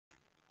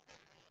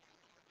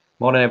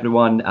Morning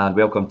everyone and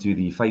welcome to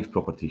the Fife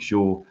Property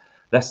Show.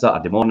 This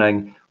Saturday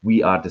morning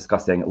we are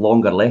discussing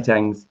longer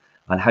lettings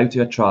and how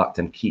to attract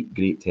and keep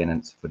great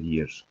tenants for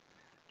years.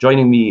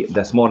 Joining me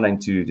this morning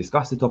to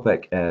discuss the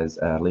topic is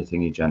our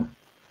letting agent,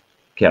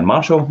 Karen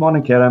Marshall.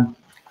 Morning Karen.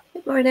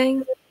 Good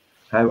morning.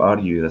 How are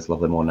you this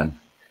lovely morning?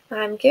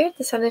 I'm good,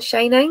 the sun is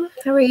shining.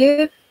 How are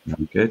you?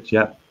 I'm good,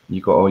 yeah. You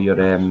got all your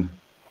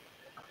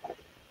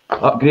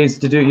upgrades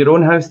to do at your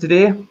own house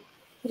today?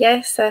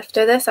 Yes,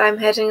 after this I'm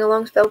heading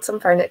along to build some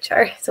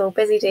furniture, so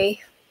busy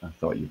day. I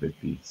thought you would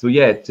be. So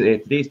yeah,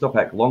 today's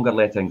topic, longer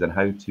lettings and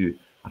how to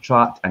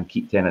attract and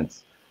keep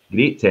tenants,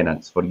 great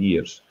tenants for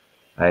years.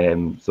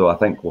 So I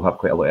think we'll have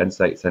quite a lot of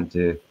insights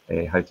into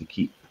how to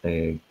keep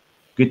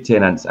good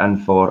tenants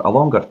and for a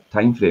longer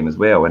time frame as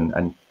well,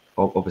 and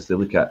obviously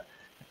look at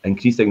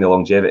increasing the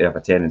longevity of a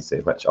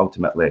tenancy, which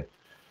ultimately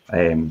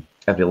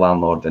every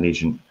landlord and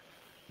agent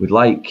would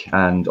like,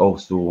 and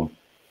also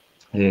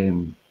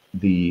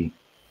the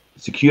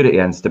security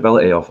and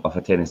stability of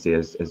a tenancy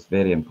is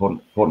very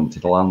important to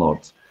the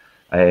landlords,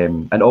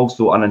 and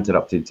also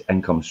uninterrupted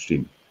income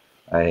stream.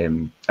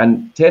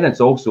 And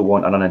tenants also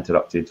want an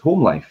uninterrupted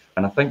home life,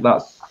 and I think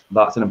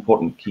that's an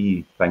important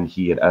key thing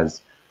here,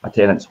 as a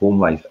tenant's home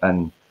life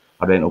and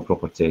a rental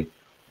property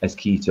is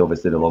key to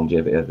obviously the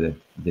longevity of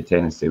the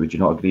tenancy. Would you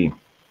not agree?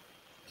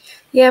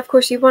 Yeah, of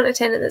course, you want a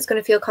tenant that's going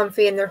to feel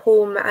comfy in their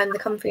home, and the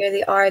comfier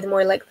they are, the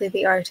more likely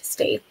they are to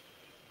stay.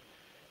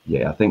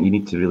 Yeah, I think you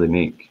need to really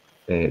make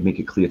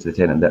it clear to the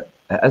tenant that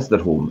it is their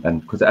home,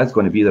 and because it is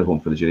going to be their home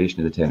for the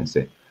duration of the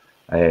tenancy,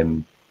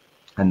 and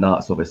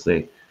that's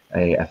obviously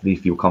if they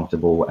feel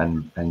comfortable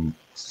and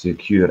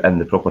secure in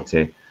the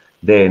property,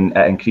 then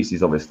it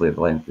increases obviously the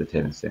length of the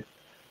tenancy.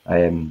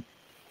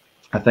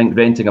 I think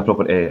renting a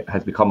property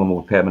has become a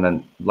more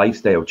permanent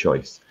lifestyle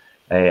choice,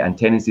 and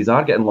tenancies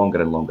are getting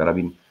longer and longer. I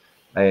mean,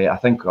 I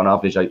think on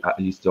average I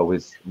used to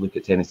always look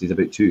at tenancies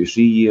about 2 to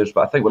 3 years,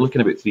 but I think we're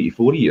looking about 3 to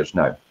 4 years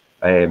now.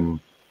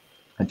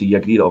 And do you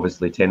agree that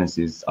obviously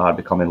tenancies are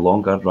becoming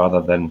longer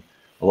rather than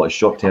a lot of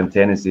short-term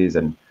tenancies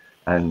and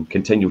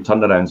continual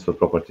turnarounds for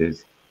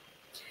properties?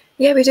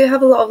 Yeah, we do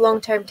have a lot of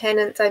long-term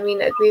tenants. I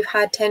mean, we've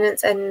had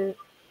tenants in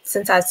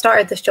since I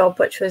started this job,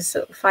 which was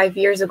 5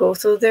 years ago.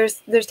 So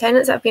there's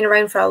tenants that have been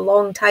around for a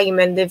long time,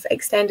 and they've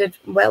extended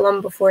well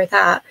on before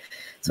that.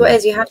 So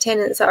as you have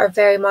tenants that are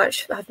very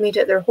much have made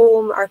it their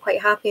home, are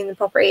quite happy in the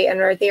property,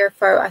 and are there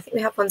for, I think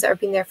we have ones that have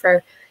been there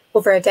for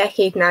over a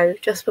decade now,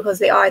 just because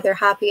they're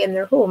happy in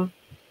their home.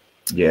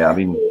 Yeah, I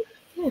mean,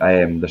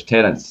 there's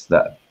tenants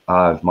that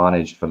I've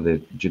managed for the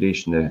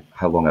duration of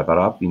how long ever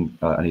I've been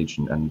an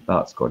agent, and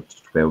that's got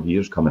 12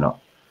 years coming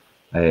up.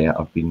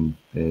 I've been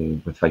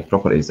with Fife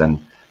Properties,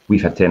 and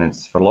we've had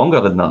tenants for longer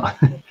than that.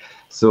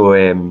 So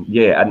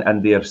yeah,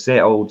 and they're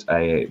settled.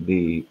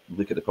 They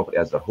look at the property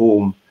as their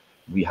home.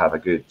 We have a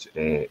good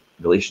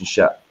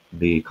relationship.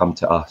 They come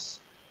to us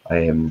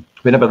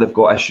whenever they've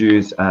got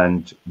issues,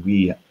 and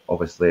we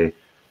obviously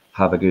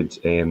have a good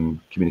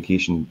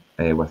communication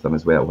with them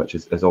as well, which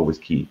is always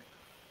key.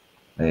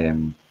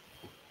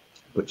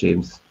 But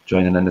James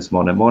joining in this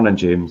morning. Morning,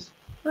 James.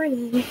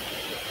 Morning.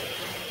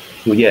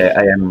 So yeah,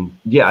 and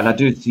I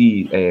do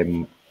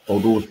see,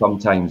 although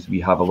sometimes we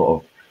have a lot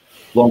of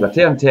longer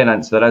term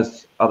tenants, there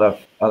is other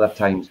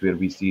times where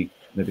we see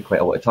maybe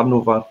quite a lot of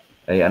turnover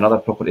in other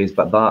properties,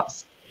 but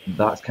that's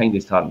kind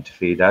of starting to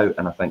fade out,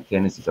 and I think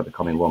tenancies are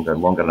becoming longer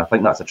and longer, and I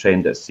think that's a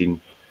trend that's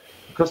seen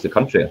across the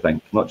country, I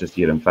think, not just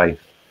here in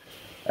Fife.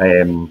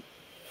 And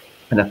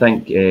I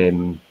think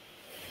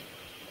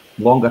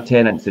longer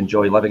tenants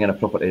enjoy living in a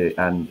property,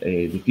 and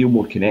they feel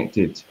more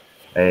connected,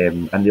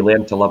 and they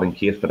learn to love and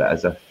care for it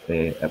as if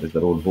it was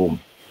their own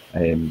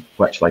home,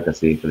 which, like I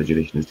say, for the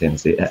duration of the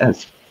tenancy, it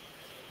is.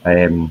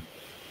 And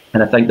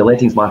I think the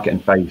lettings market in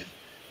Fife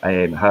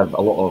have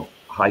a lot of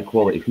high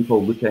quality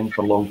people looking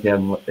for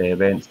long-term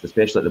rents,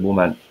 especially at the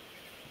moment.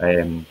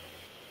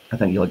 I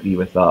think you'll agree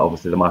with that.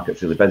 Obviously, the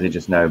market's really busy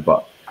just now,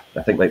 but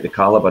I think like the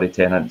calibre of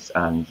tenants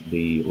and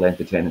the length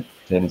of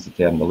tenancy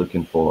term they're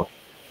looking for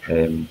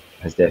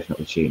has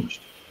definitely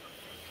changed.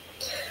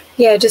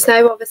 Yeah, just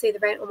now, obviously, the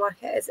rental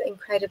market is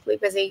incredibly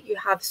busy. You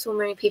have so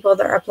many people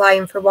that are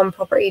applying for one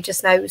property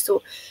just now.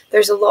 So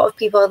there's a lot of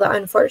people that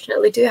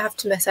unfortunately do have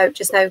to miss out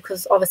just now,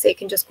 because obviously it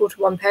can just go to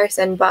one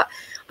person. But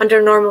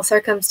under normal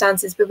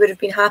circumstances, we would have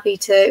been happy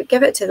to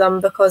give it to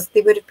them because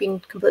they would have been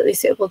completely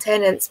suitable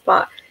tenants.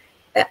 But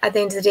at the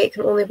end of the day, it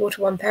can only go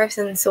to one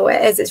person. So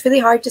it's really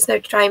hard just now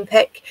to try and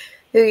pick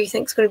who you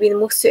think is going to be the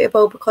most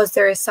suitable, because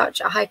there is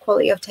such a high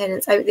quality of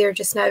tenants out there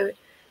just now,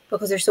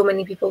 because there's so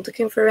many people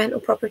looking for rental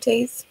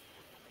properties.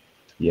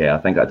 Yeah, I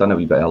think I've done a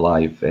wee bit of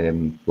live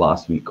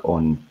last week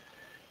on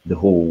the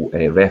whole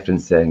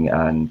referencing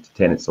and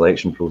tenant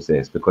selection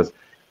process, because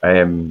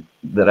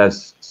there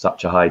is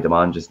such a high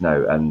demand just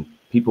now, and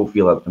people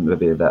feel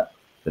maybe that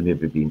they may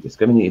be being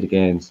discriminated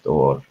against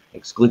or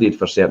excluded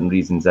for certain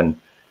reasons. And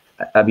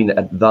I mean,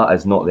 that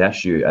is not the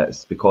issue.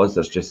 It's because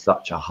there's just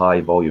such a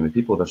high volume of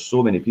people. There's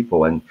so many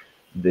people, and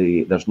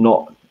there's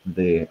not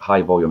the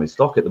high volume of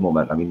stock at the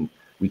moment. I mean,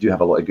 we do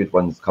have a lot of good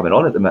ones coming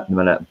on at the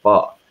minute,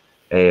 but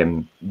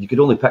you could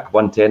only pick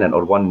one tenant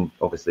or one,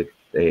 obviously,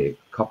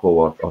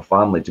 couple or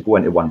family to go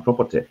into one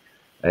property.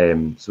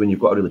 So when you've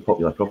got a really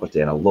popular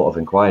property and a lot of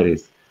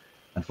inquiries,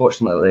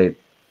 unfortunately,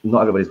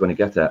 not everybody's going to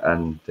get it,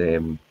 and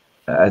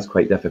it is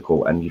quite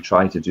difficult. And you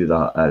try to do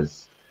that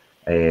as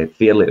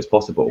fairly as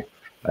possible.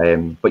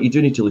 But you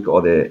do need to look at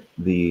all the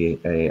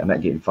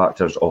mitigating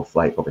factors of,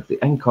 like, obviously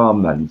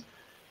income and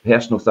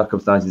personal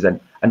circumstances,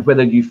 and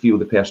whether you feel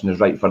the person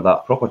is right for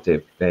that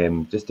property,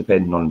 just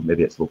depending on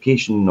maybe its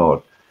location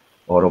or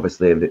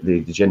obviously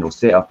the general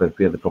setup of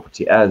where the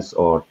property is,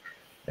 or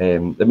I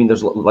mean,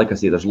 there's, like I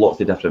say, there's lots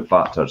of different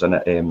factors,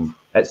 and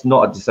it's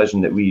not a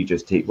decision that we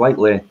just take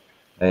lightly.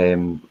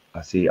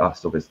 I say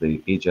us,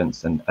 obviously,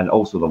 agents and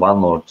also the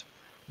landlord,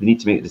 they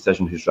need to make a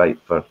decision who's right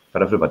for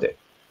everybody.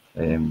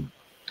 And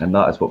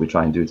that is what we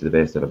try and do to the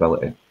best of our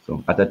ability.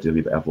 So I did do a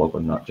wee bit of vlog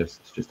on that,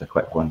 just a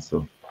quick one.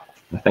 So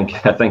I think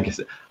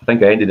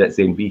I ended it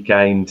saying be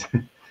kind.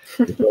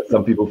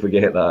 Some people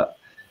forget that.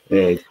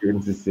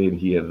 James is saying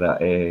here that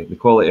the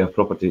quality of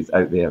properties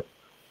out there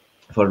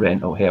for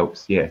rental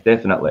helps. Yeah,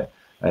 definitely.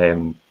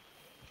 And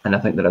I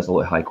think there is a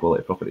lot of high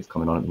quality properties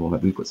coming on at the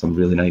moment. We've got some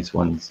really nice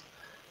ones.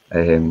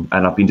 And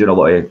I've been doing a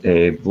lot of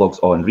vlogs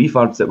on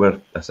refurbs that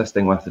we're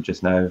assisting with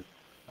just now,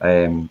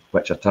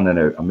 which are turning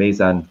out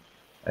amazing.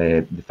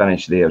 The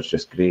finish there is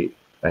just great.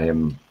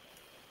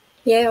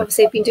 Yeah,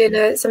 obviously I've been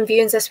doing some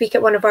viewings this week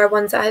at one of our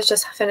ones that has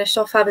just finished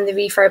off having the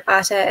refurb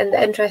at it, and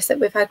the interest that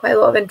we've had quite a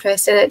lot of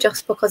interest in it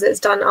just because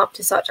it's done up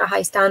to such a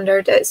high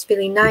standard. It's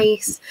really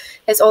nice.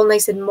 It's all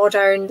nice and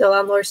modern. The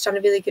landlord's done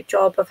a really good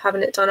job of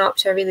having it done up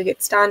to a really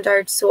good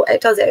standard. So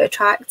it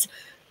attracts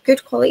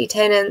good quality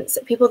tenants,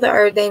 people that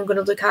are then going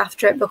to look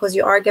after it because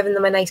you are giving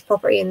them a nice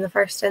property in the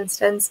first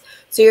instance.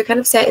 So you're kind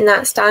of setting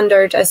that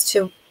standard as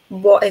to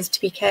what is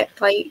to be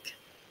kept like.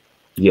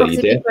 Yeah,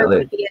 obviously you people are going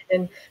to definitely. be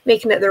in and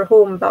making it their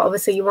home, but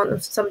obviously you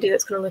want somebody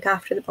that's going to look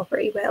after the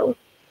property well.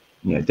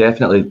 Yeah,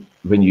 definitely.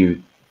 When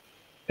you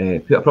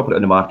put a property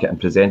on the market and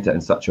present it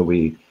in such a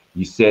way,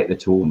 you set the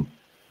tone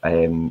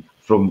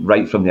from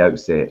the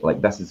outset.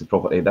 Like, this is the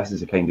property, this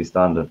is the kind of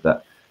standard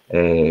that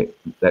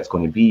that's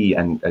going to be,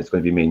 and it's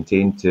going to be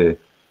maintained to.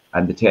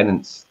 And the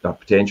tenants, or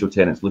potential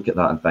tenants, look at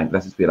that and think,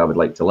 this is where I would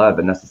like to live,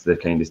 and this is the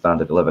kind of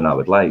standard of living I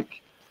would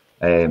like.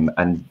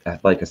 And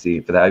like I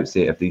say, for the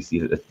outset, if they see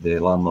that the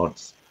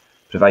landlord's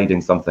providing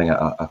something at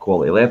a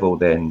quality level,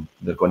 then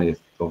they're going to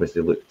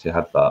obviously look to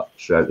have that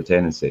throughout the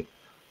tenancy.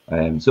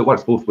 So it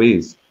works both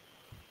ways.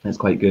 It's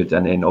quite good.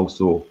 And then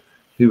also,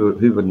 who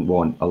wouldn't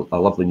want a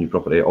lovely new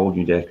property, all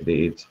new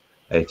decorated,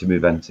 to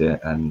move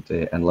into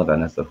and live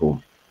in as their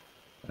home?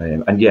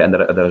 And yeah, and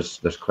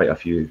there's quite a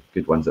few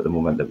good ones at the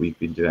moment that we've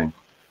been doing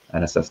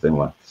and assisting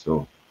with.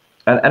 So,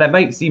 and it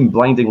might seem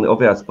blindingly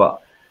obvious,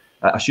 but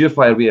a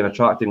surefire way of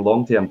attracting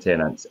long-term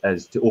tenants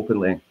is to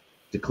openly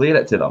declare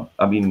it to them.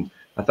 I mean,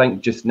 I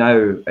think just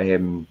now,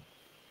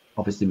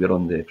 obviously we're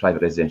on the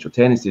private residential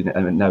tenancy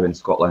and now in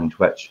Scotland,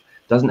 which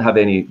doesn't have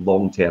any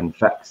long-term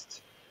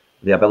fixed,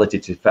 the ability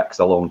to fix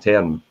a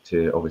long-term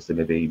to obviously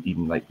maybe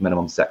even like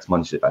minimum 6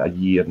 months, a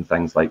year, and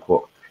things like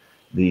what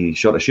the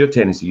short assured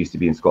tenancy used to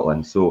be in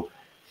Scotland. So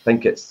I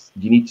think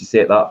you need to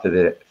set that for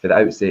the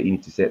outset. You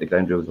need to set the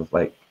ground rules of,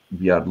 like,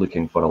 we are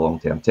looking for a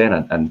long-term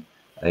tenant,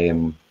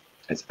 and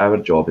it's our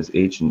job as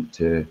agent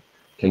to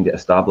kind of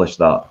establish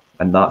that,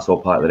 and that's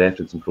all part of the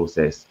referencing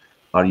process.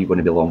 Are you going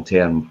to be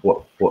long-term?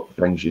 What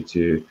brings you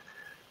to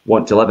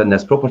want to live in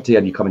this property?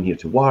 Are you coming here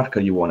to work?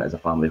 Are you want it as a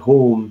family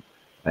home?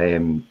 Are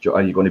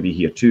you going to be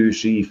here 2,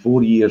 3,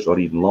 4 years or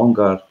even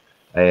longer?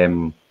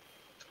 And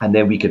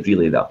then we could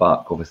relay that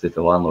back, obviously, to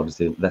the landlord and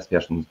say, this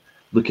person's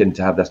looking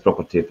to have this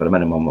property for a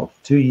minimum of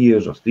 2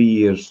 years or 3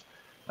 years,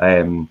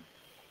 and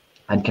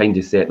kind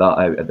of set that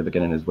out at the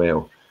beginning as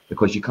well,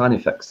 because you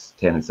can't fix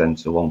tenants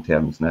into long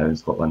terms now in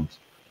Scotland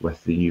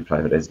with the new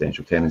private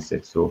residential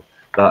tenancy. So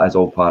that is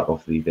all part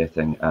of the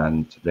vetting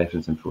and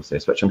referencing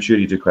process, which I'm sure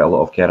you do quite a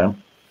lot of,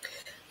 Karen.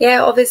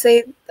 Yeah,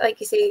 obviously, like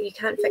you say, you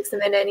can't fix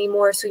them in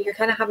anymore, so you're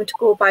kind of having to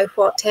go by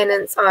what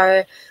tenants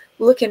are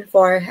looking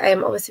for.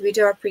 Obviously, we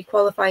do our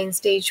pre-qualifying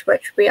stage,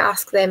 which we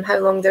ask them how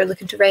long they're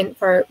looking to rent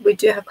for. We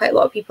do have quite a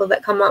lot of people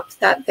that come up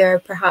that they're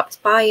perhaps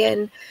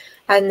buying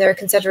and they're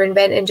considering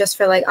renting just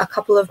for like a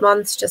couple of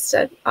months, just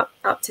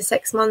up to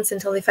 6 months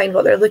until they find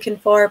what they're looking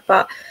for.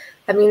 But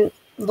I mean,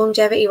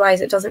 longevity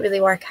wise, it doesn't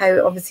really work out.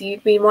 Obviously,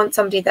 we want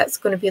somebody that's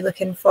going to be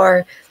looking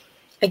for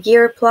a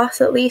year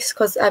plus at least,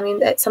 because I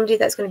mean, it's somebody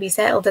that's going to be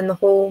settled in the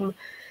home,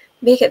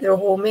 make it their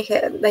home, make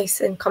it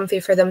nice and comfy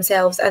for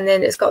themselves, and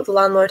then it's got the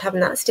landlord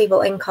having that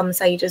stable income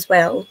side as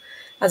well,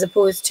 as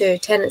opposed to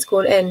tenants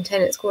going in,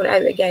 tenants going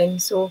out again.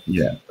 So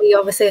yeah, we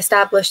obviously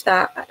establish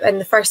that in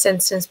the first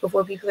instance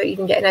before people are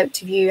even getting out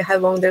to view how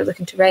long they're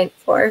looking to rent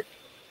for.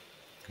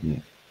 Yeah.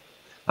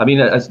 I mean,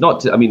 it's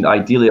not to, I mean,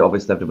 ideally,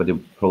 obviously, everybody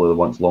probably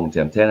wants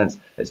long-term tenants.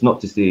 It's not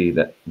to say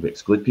that we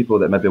exclude people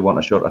that maybe want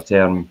a shorter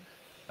term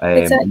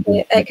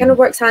Exactly. It kind of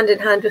works hand in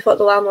hand with what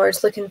the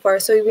landlord's looking for.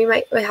 So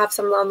we have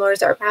some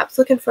landlords that are perhaps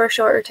looking for a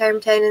shorter term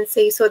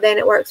tenancy. So then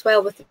it works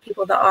well with the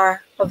people that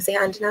are obviously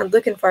hand in hand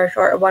looking for a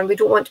shorter one. We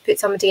don't want to put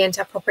somebody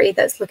into a property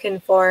that's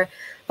looking for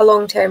a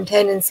long term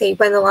tenancy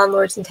when the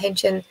landlord's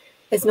intention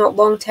is not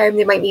long term.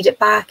 They might need it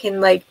back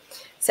in like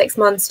 6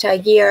 months to a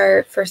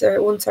year for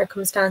their own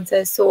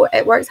circumstances. So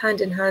it works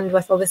hand in hand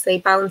with obviously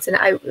balancing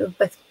it out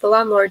with the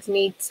landlord's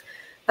needs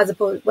as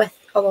opposed with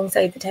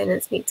alongside the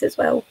tenant's needs as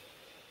well.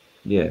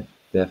 Yeah,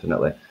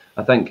 definitely.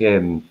 I think,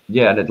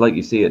 yeah, and like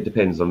you say, it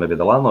depends on maybe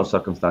the landlord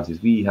circumstances.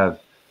 We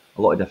have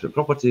a lot of different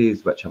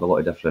properties which have a lot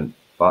of different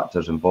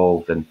factors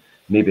involved, and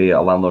maybe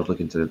a landlord's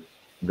looking to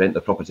rent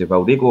the property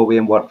while they go away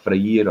and work for a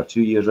year or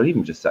 2 years or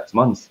even just 6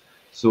 months.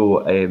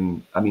 So,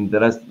 I mean,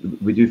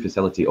 we do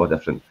facilitate all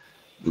different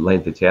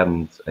length of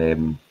terms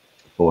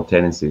for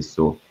tenancies.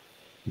 So,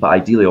 but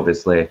ideally,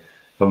 obviously,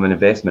 from an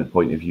investment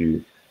point of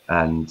view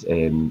and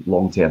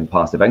long-term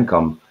passive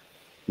income,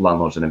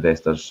 landlords and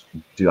investors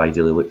do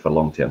ideally look for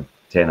long-term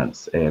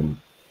tenants and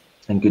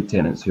good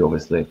tenants who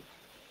obviously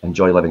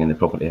enjoy living in the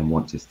property and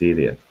want to stay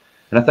there.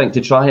 And I think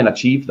to try and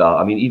achieve that,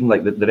 I mean, even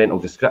like the rental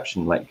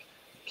description, like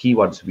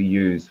keywords we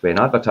use when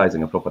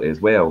advertising a property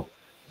as well,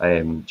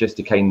 just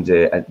to kind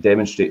of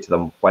demonstrate to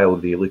them while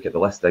they look at the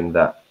listing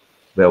that,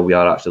 well, we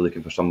are actually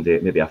looking for somebody,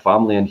 maybe a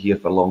family in here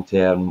for long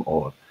term,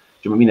 or do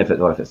you know what I mean? If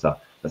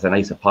it's a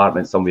nice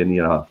apartment somewhere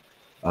near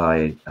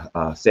a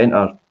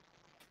centre,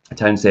 a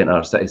town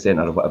centre, city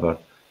centre, or whatever,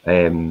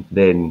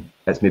 then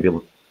it's maybe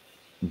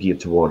geared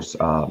towards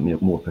a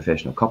more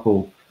professional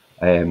couple.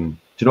 Do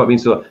you know what I mean?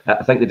 So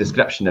I think the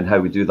description and how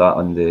we do that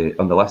on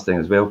the listing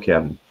as well,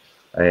 Karen,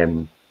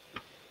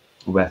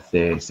 with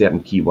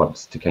certain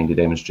keywords to kind of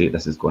demonstrate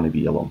this is going to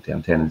be a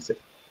long-term tenancy.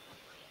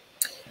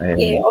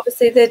 Yeah,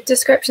 obviously the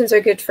descriptions are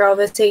good for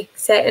obviously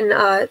setting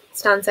a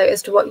stance out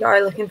as to what you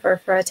are looking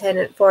for a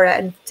tenant for it,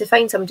 and to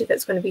find somebody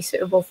that's going to be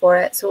suitable for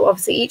it. So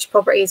obviously each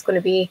property is going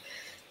to be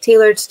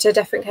tailored to a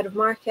different kind of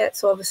market.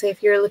 So obviously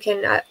if you're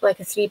looking at like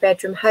a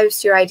 3-bedroom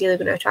house, you're ideally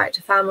going to attract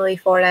a family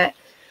for it.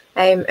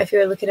 If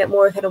you're looking at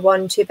more kind of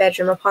 1-2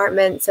 bedroom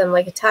apartments in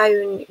like a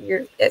town,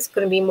 it's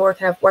going to be more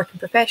kind of working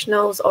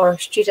professionals or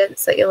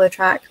students that you'll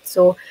attract.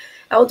 So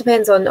it all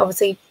depends on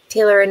obviously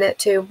tailoring it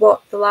to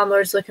what the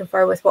landlord's looking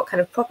for with what kind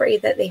of property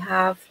that they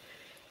have,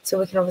 so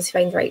we can obviously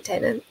find the right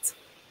tenants.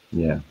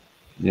 Yeah,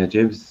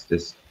 James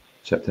just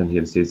chipped in here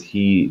and says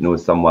he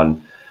knows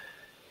someone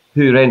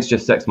who rents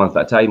just 6 months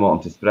at a time,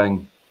 autumn to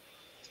spring,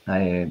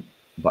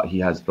 but he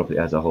has property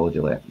as a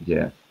holiday let.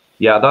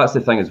 Yeah, that's the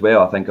thing as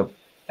well. I think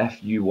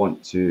if you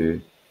want to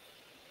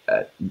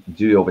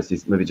do obviously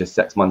maybe just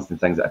 6 months and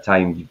things at a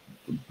time,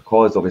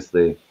 because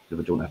obviously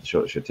we don't have to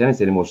short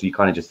tenancy anymore, so you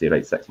kind of just say,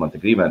 right, 6-month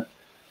agreement.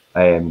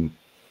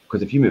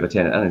 Because if you move a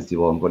tenant in and say,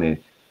 well, I'm going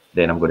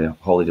to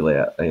holiday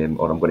let it,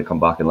 or I'm going to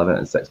come back and live in it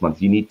in 6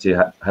 months, you need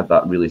to have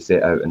that really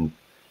set out and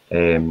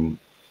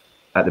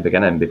at the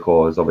beginning,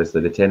 because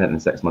obviously the tenant in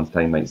 6 months'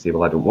 time might say,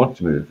 well, I don't want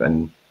to move,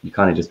 and you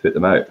kind of just put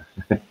them out.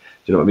 Do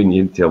you know what I mean?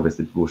 You need to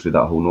obviously go through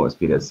that whole notice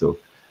period. So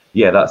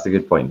yeah, that's a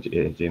good point,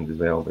 James, as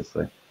well,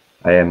 obviously.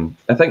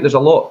 I think there's a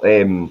lot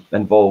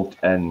involved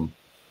in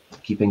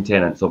keeping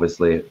tenants,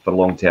 obviously, for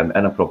long term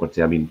in a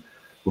property. I mean,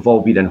 we've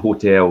all been in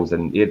hotels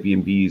and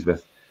Airbnbs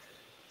with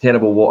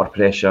terrible water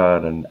pressure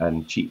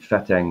and cheap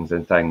fittings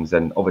and things,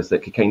 and obviously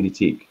it could kind of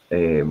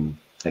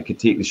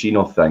take the sheen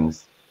off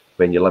things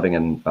when you're living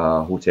in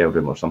a hotel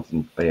room or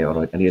something,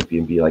 or an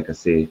Airbnb, like I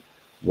say,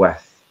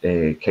 with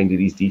kind of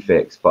these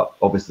defects. But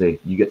obviously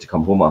you get to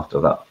come home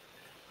after that.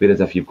 Whereas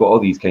if you've got all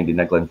these kind of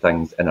niggling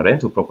things in a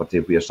rental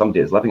property where somebody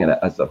is living in it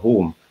as their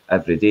home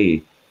every day,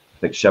 I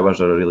think showers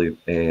are a really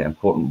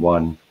important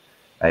one.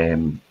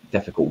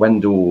 Difficult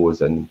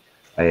windows and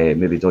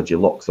maybe dodgy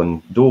locks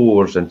on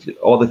doors and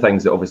all the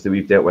things that obviously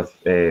we've dealt with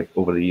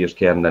over the years,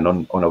 Karen, and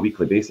on a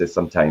weekly basis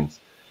sometimes.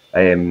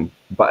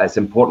 But it's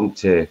important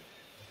to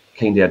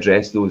kind of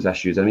address those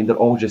issues. I mean, they're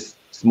all just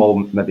small,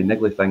 maybe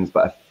niggly things,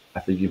 but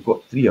if you've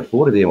got 3 or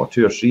 4 of them or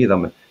 2 or 3 of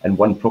them in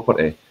one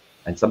property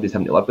and somebody's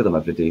having to live with them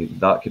every day,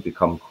 that could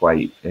become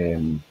quite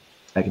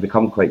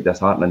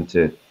disheartening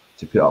to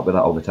put up with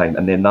that all the time.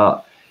 And then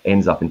that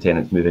ends up in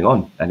tenants moving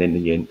on, and in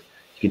the end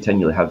you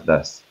continually have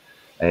this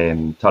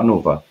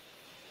turnover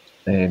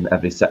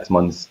every 6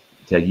 months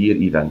to a year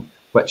even,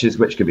 which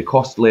could be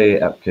costly.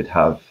 It could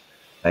have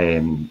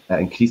it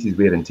increases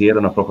wear and tear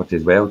on a property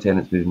as well,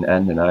 tenants moving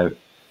in and out.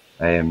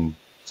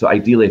 So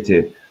ideally,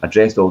 to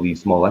address all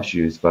these small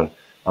issues for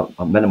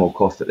a minimal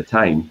cost at the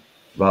time,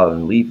 rather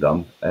than leave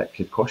them, it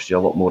could cost you a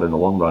lot more in the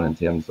long run in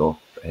terms of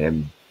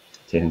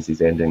tenancies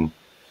ending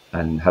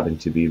and having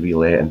to be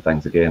relet and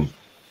things again.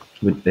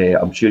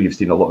 I'm sure you've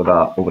seen a lot of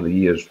that over the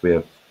years,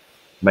 where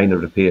minor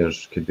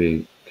repairs could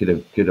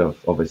have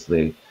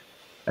obviously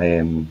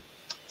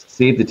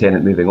saved the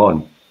tenant moving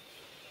on.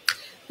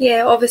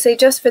 Yeah, obviously,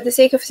 just for the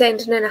sake of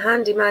sending in a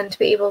handyman to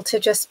be able to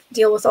just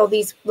deal with all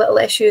these little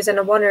issues in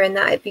a one-er and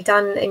that it be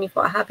done, and you've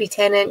got a happy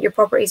tenant, your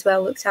property's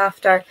well looked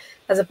after,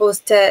 as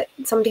opposed to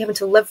somebody having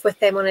to live with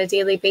them on a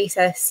daily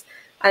basis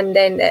and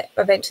then it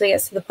eventually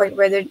gets to the point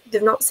where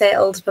they've not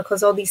settled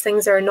because all these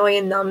things are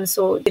annoying them,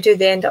 so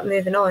they end up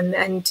moving on,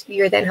 and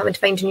you're then having to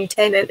find a new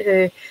tenant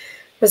who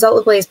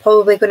resultably is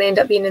probably going to end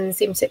up being in the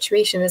same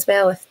situation as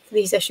well if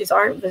these issues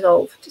aren't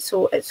resolved.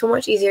 So it's so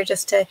much easier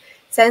just to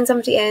send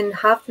somebody in,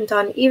 have them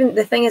done. Even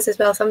the thing is as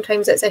well,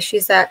 sometimes it's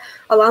issues that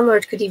a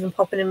landlord could even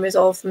pop in and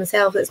resolve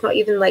themselves. It's not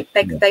even like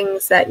big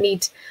things that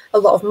need a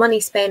lot of money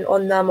spent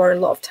on them or a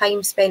lot of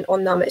time spent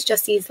on them. It's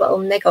just these little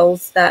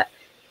niggles that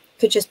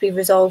could just be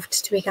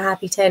resolved to make a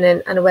happy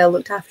tenant and a well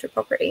looked after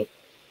property.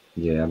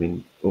 Yeah, I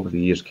mean, over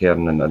the years,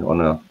 Karen, and on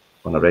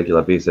a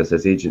regular basis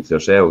as agents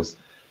ourselves,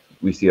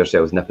 we see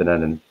ourselves nipping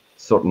in and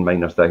sorting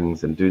minor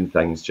things and doing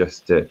things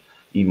just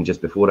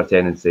before a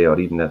tenancy, or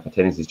even if a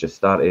tenancy's just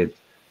started.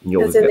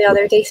 As in the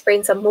other day,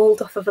 spraying some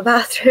mould off of a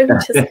bathroom.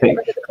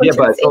 Yeah,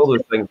 but it's all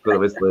those things,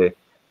 obviously,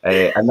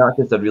 and that's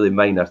just a really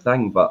minor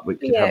thing, but we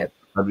can have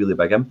a really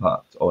big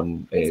impact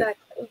on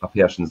a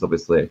person's,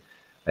 obviously,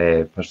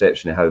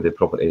 perception of how the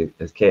property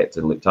is kept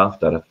and looked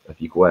after.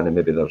 If you go in and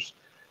maybe there's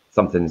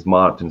something's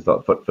marked and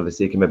thought for the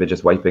sake of maybe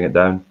just wiping it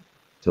down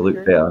to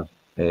look better.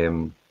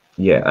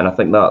 Yeah, and I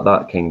think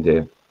that kind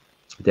of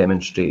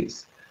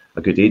demonstrates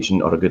a good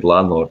agent or a good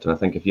landlord. And I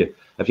think if you're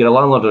a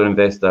landlord or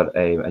investor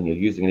and you're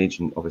using an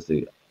agent,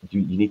 obviously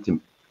you need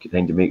to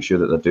kind of make sure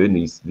that they're doing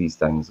these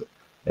things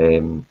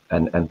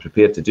and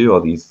prepared to do all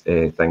these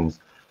things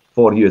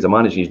for you as a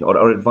managing agent,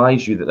 or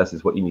advise you that this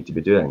is what you need to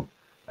be doing,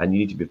 and you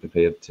need to be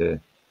prepared to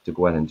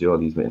go in and do all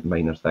these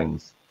minor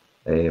things,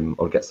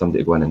 or get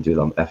somebody to go in and do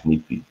them if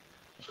need be,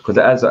 because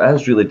it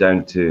is really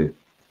down to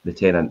the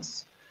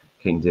tenant's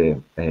kind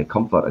of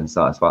comfort and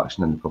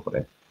satisfaction in the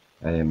property,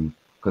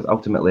 because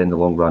ultimately in the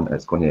long run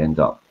it's going to end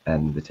up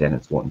in the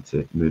tenants wanting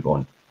to move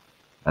on.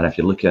 And if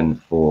you're looking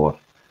for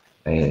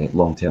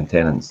long-term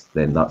tenants,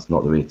 then that's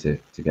not the way to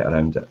get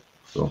around it.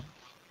 So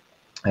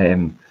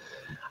and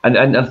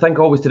I think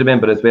always to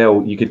remember as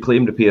well, you could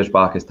claim repairs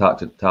back as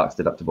tax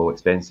deductible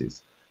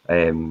expenses,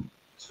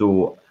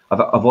 so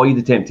avoid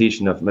the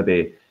temptation of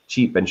maybe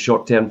cheap and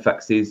short-term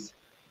fixes.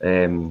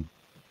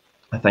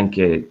 I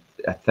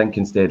think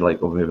instead like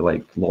maybe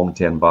like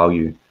long-term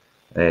value,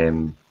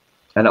 and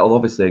it'll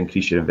obviously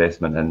increase your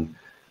investment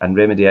and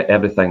remedy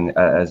everything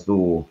as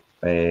though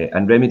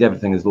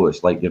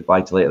it's like your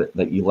buy-to-let,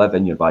 like you live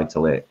in your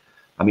buy-to-let.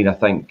 I mean, I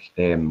think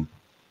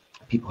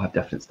people have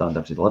different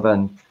standards to live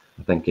in.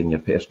 I think in your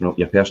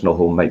personal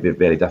home might be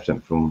very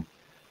different from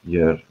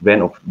your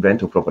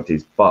rental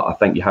properties, but I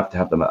think you have to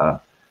have them at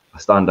a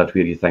standard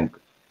where you think,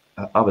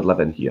 I would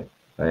live in here.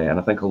 And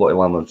I think a lot of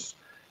landlords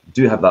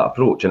do have that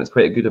approach, and it's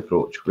quite a good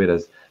approach.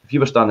 Whereas if you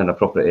were standing in a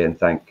property and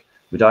think,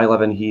 would I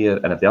live in here?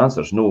 And if the answer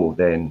is no,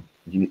 then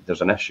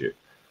there's an issue.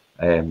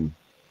 I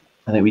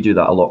think we do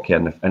that a lot,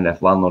 Karen, and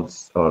if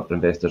landlords or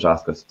investors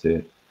ask us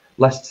to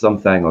list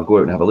something or go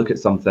out and have a look at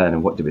something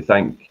and what do we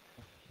think,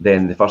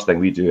 then the first thing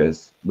we do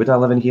is, would I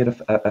live in here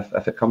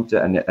if it come to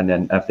it? And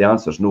then if the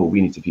answer is no,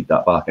 we need to feed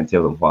that back and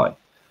tell them why.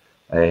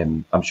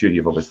 I'm sure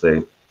you've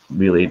obviously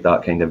relayed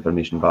that kind of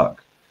information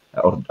back,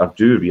 or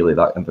do relay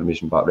that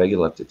information back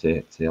regularly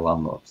to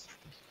landlords.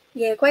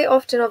 Yeah, quite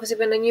often, obviously,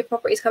 when a new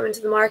property is coming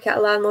to the market, a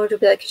landlord will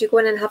be like, could you go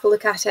in and have a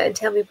look at it and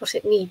tell me what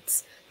it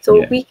needs?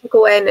 So we can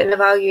go in and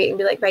evaluate and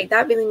be like, right,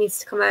 that really needs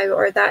to come out,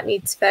 or that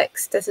needs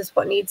fixed, this is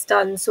what needs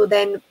done. So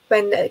then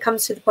when it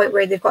comes to the point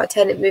where they've got a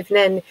tenant moving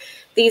in,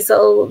 these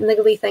little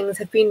niggly things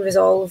have been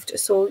resolved.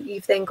 So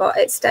you've then got,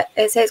 it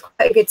sets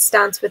quite a good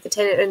stance with the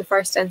tenant in the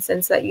first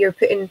instance, that you're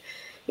putting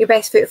your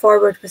best foot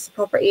forward with the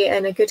property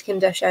in a good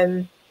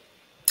condition.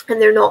 And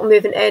they're not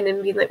moving in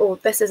and being like, oh,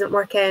 this isn't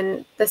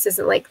working, this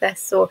isn't like this.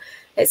 So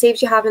it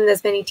saves you having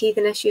as many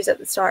teething issues at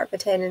the start of a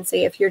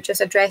tenancy if you're just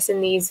addressing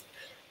these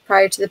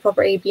prior to the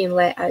property being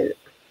let out.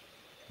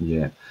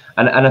 Yeah,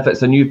 and if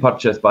it's a new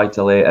purchase buy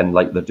to let and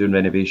like they're doing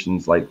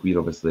renovations, like we're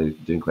obviously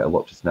doing quite a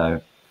lot just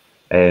now,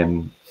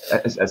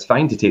 it's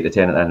fine to take the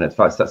tenant in. In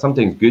fact, it's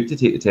sometimes good to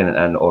take the tenant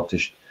in, or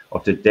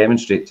to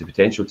demonstrate to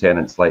potential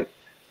tenants, like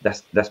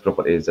this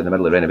property is in the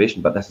middle of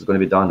renovation, but this is going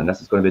to be done and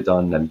this is going to be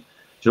done, and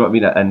do you know what I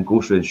mean? And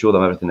go through and show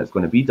them everything that's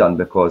going to be done,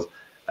 because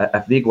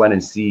if they go in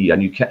and see a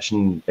new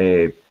kitchen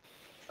in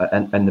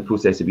the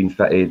process of being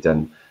fitted,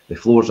 and the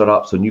floors are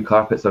up, so new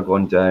carpets are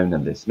going down,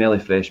 and the smelly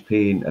fresh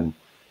paint, and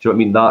do you know what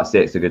I mean? That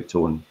sets a good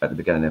tone at the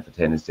beginning of a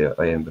tenancy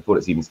before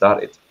it's even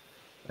started.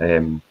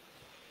 And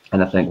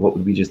I think, what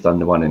would we just done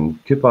the one in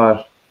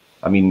Cooper?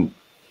 I mean,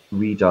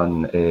 we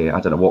done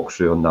I done a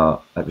walkthrough on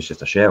that. It was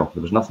just a shell.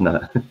 There was nothing in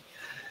it,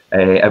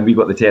 and we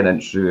got the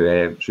tenant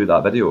through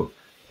that video.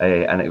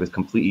 And it was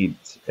completed.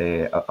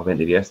 I went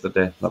there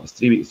yesterday. That was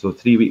 3 weeks. So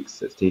 3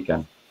 weeks it's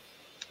taken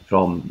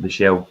from the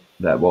shell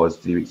that it was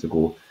 3 weeks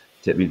ago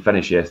to it being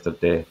finished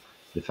yesterday.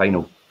 The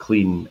final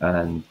clean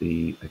and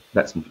the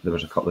bits. There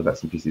was a couple of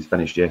bits and pieces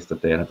finished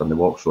yesterday, and I've done the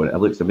walkthrough, and it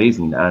looks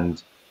amazing.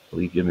 And I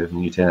believe you're moving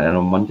the new tenant in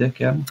on Monday,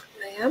 Karen.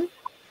 I am.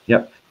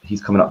 Yep,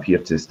 he's coming up here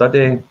to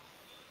study,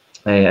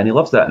 and he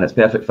loves it, and it's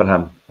perfect for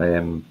him.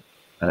 And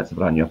it's a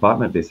brand new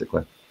apartment,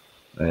 basically.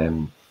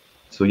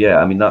 So yeah,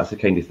 I mean, that's the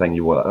kind of thing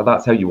you want.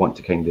 That's how you want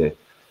to kind of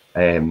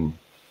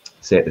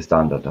set the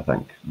standard, I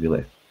think,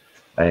 really.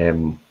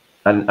 And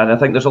I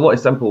think there's a lot of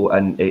simple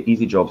and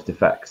easy jobs to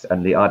fix,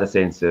 and they add a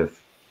sense of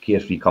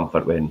carefree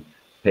comfort when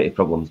petty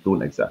problems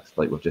don't exist,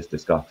 like we've just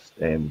discussed.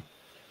 And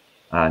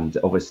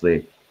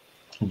obviously,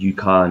 you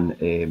can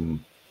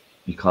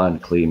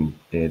claim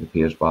the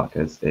repairs back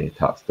as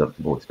tax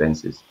deductible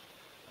expenses.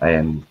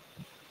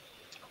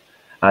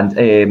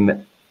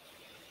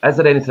 Is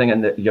there anything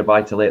in your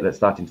buy-to-let that's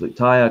starting to look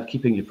tired?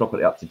 Keeping your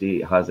property up to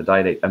date has a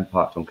direct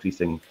impact on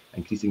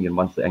increasing your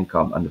monthly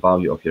income and the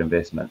value of your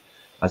investment,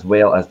 as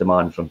well as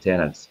demand from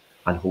tenants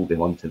and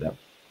holding on to them.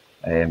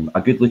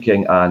 A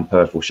good-looking and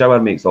powerful shower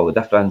makes all the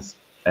difference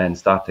in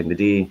starting the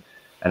day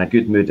in a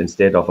good mood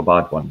instead of a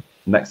bad one.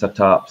 Mixer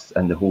taps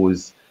and the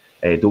hose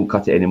don't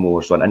cut it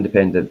anymore, so an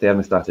independent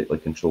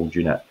thermostatically controlled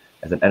unit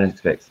is an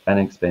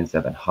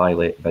inexpensive and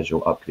highly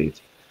visual upgrade.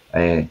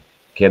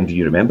 Kim, do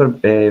you remember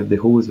the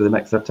hose with the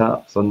mixer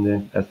taps on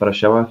the for a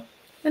shower?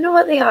 I know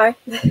what they are.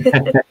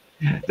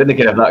 Didn't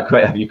get that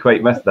have you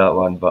quite missed that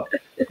one? But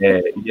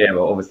yeah,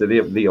 well,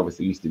 obviously they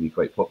obviously used to be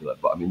quite popular,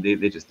 but I mean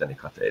they just didn't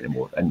cut it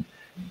anymore. And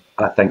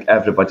I think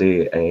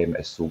everybody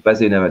is so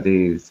busy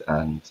nowadays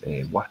and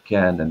working,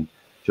 and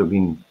you know what I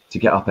mean, to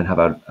get up and have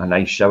a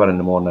nice shower in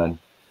the morning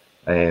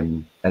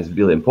is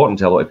really important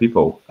to a lot of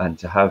people, and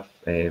to have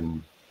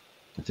to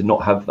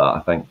not have that, I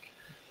think,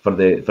 for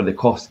the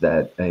cost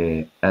that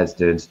it is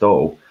to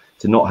install,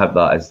 to not have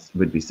that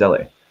would be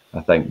silly,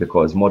 I think,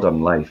 because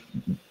modern life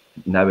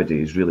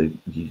nowadays, really,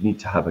 you need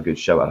to have a good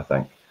shower, I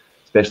think,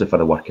 especially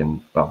for a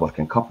working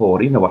couple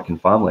or even a working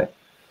family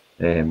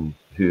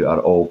who are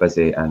all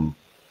busy and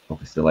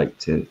obviously like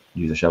to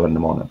use a shower in the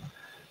morning.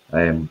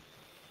 And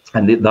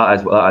that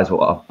is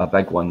what a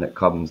big one that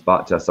comes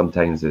back to us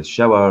sometimes is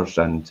showers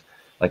and,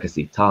 like I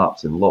say,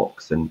 taps and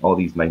locks and all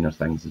these minor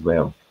things as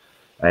well.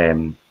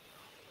 In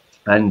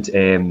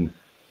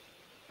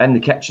the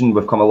kitchen,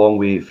 we've come a long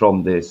way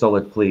from the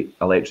solid plate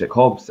electric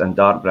hobs and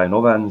dark brown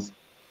ovens.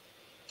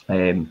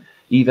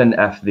 Even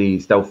if they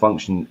still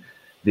function,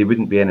 they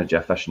wouldn't be energy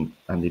efficient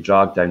and they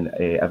drag down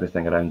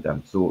everything around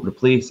them. So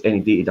replace any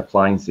dated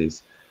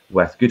appliances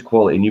with good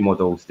quality new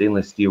model.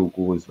 Stainless steel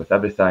goes with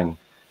everything.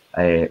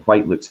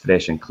 White looks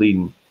fresh and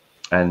clean,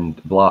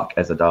 and black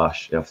is a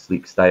dash of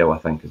sleek style, I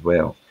think, as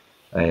well.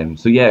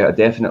 So yeah,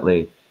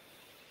 definitely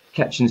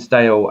kitchen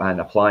style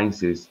and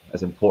appliances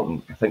is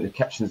important. I think the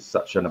kitchen is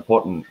such an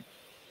important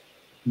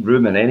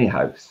room in any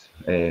house,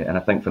 and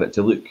I think for it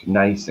to look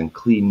nice and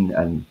clean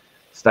and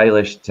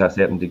stylish to a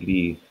certain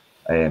degree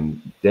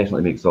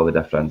definitely makes all the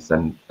difference.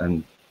 And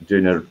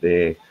doing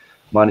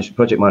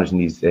project managing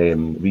these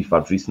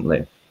refurbs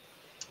recently,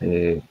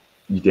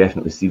 you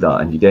definitely see that,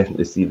 and you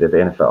definitely see the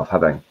benefit of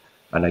having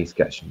a nice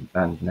kitchen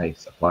and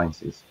nice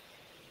appliances.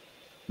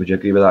 Would you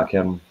agree with that,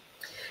 Karen?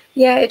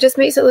 Yeah, it just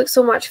makes it look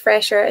so much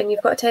fresher, and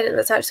you've got a tenant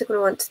that's actually going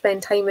to want to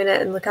spend time in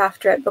it and look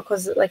after it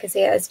because, like I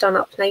say, it is done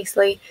up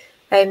nicely.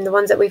 The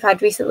ones that we've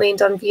had recently and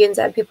done viewings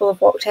that people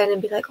have walked in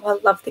and be like, oh,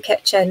 I love the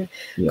kitchen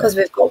because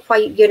we've got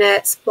white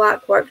units,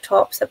 black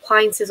worktops,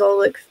 appliances all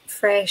look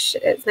fresh,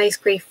 it's nice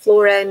grey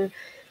flooring.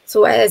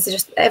 So it is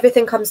just,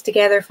 everything comes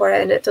together for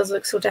it, and it does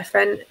look so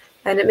different,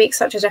 and it makes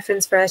such a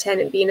difference for a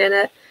tenant being in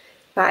it.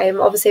 But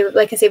obviously,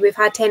 like I say, we've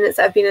had tenants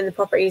that have been in the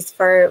properties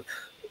for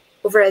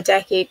over a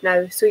decade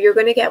now, so you're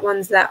going to get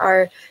ones that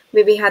are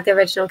maybe had the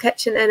original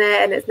kitchen in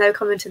it and it's now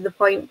coming to the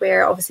point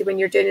where obviously when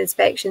you're doing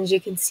inspections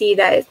you can see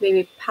that it's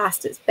maybe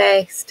past its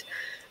best.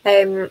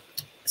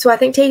 So I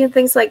think taking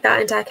things like that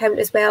into account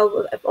as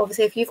well,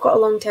 obviously if you've got a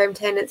long-term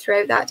tenant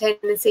throughout that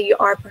tenancy, you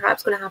are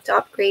perhaps going to have to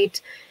upgrade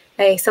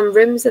some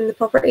rooms in the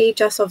property,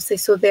 just obviously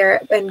so they're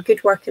in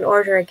good working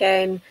order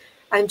again,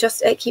 and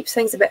just it keeps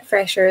things a bit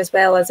fresher as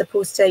well, as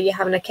opposed to you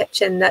having a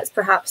kitchen that's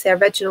perhaps the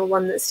original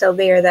one that's still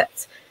there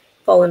that's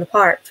fallen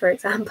apart, for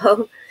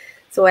example.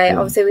 So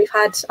obviously we've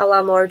had a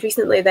landlord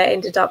recently that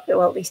ended up,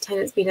 well, these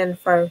tenants been in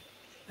for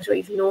I don't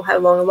even know how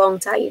long, a long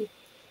time,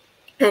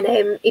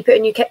 and he put a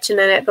new kitchen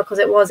in it because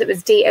it was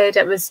dated,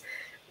 it was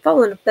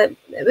fallen, but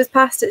it was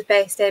past its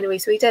best anyway.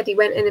 So he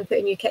went in and put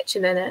a new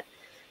kitchen in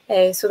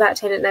it. So that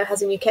tenant now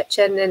has a new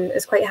kitchen and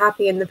is quite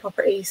happy in the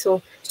property.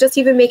 So just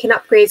even making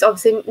upgrades,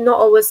 obviously not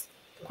always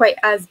quite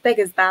as big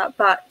as that,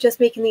 but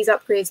just making these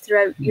upgrades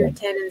throughout your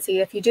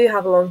tenancy, if you do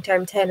have a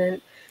long-term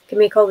tenant, can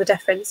make all the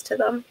difference to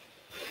them.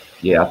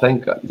 Yeah, I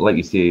think, like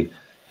you say,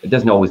 it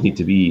doesn't always need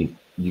to be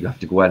you have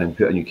to go in and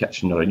put a new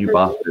kitchen or a new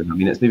bathroom. I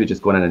mean, it's maybe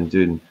just going in and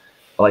doing,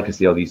 like I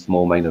say, all these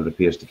small minor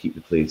repairs to keep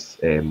the place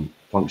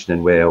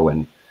functioning well.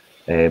 And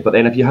but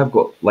then if you have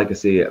got, like I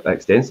say,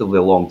 extensively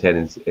long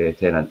tenants,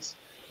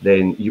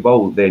 then you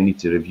will then need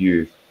to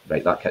review,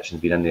 right, that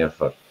kitchen's been in there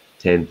for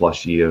 10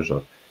 plus years,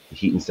 or the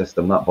heating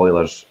system, that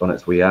boiler's on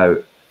its way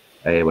out.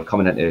 We're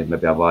coming into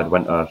maybe a bad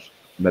winter,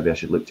 maybe I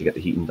should look to get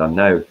the heating done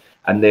now.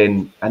 And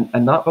then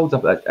and that builds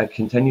up, it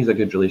continues a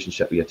good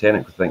relationship with your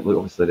tenant, because I think, look,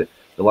 obviously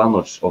the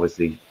landlord's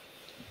obviously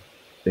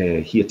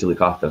here to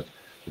look after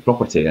the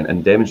property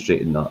and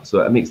demonstrating that,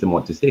 so it makes them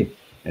want to stay.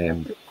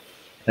 I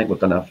think we've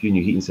done a few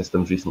new heating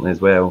systems recently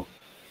as well,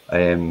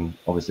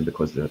 obviously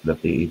because they're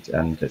dated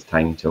and it's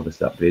time to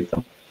obviously upgrade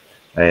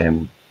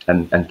them.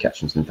 and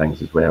kitchens and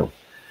things as well.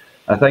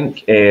 I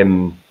think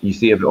you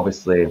see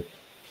obviously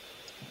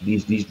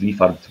these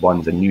refurbed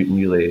ones and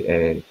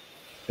newly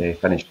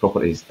finished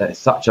properties. It's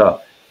such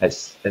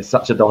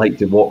a delight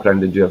to walk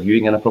around and do a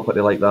viewing in a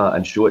property like that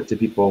and show it to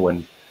people.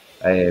 And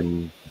I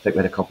think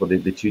we had a couple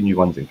of the two new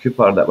ones in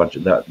Cooper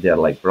that they're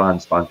like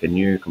brand spanking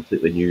new,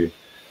 completely new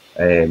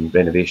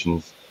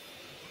renovations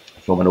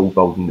from an old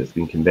building that's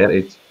been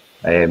converted.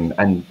 And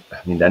I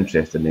mean, the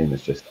interest in them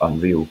is just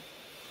unreal.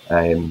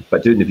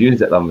 But doing the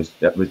viewings at them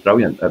was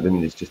brilliant. I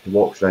mean, it's just to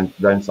walk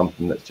around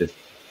something that's just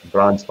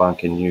brand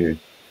spanking new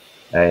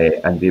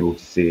and be able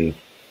to say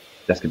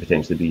this could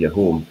potentially be your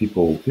home.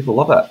 People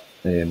love it,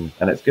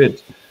 and it's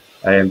good.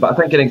 But I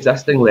think in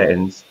existing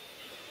lettings,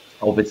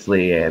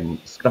 obviously,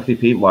 scruffy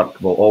paintwork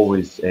will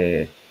always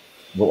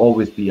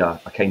be a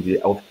kind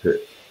of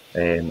output,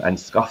 and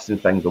scuffs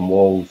and things on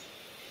walls.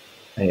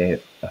 I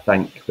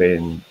think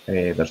when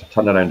there's a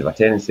turnaround of a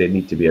tenancy,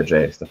 need to be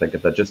addressed. I think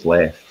if they're just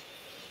left,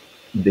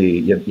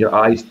 your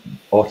eyes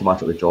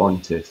automatically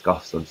drawn to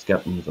scuffs on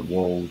skirtings or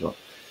walls, or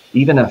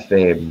even if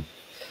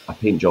a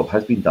paint job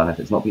has been done, if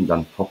it's not been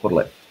done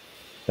properly.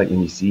 I think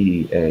when you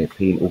see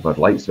paint over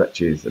light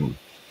switches and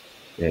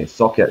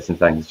sockets and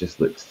things, just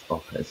looks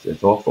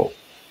it's awful.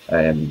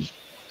 And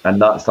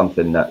that's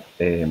something that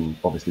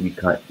obviously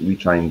we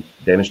try and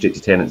demonstrate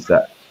to tenants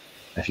that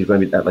if you're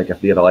going to be if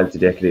they're allowed to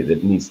decorate,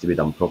 it needs to be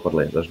done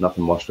properly. There's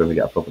nothing worse when we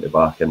get a property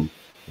back and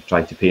we've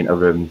tried to paint a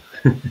room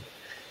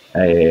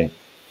and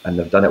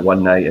they've done it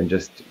one night and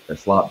just a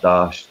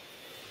slapdash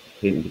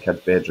painted the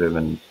kid's bedroom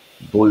and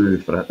blue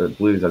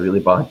is a really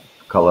bad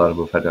colour.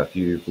 We've had a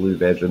few blue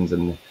bedrooms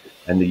in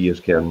the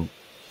years, Karen.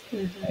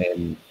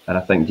 And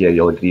I think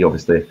you'll agree.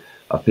 Obviously,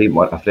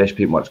 a fresh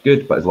paintwork's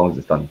good, but as long as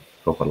it's done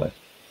properly.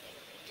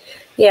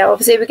 Yeah,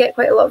 obviously we get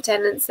quite a lot of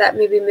tenants that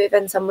maybe move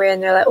in somewhere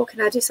and they're like, oh, can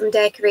I do some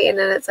decorating?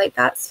 And it's like,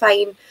 that's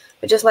fine,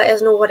 but just let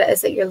us know what it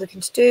is that you're looking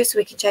to do so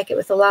we can check it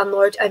with the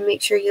landlord and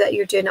make sure that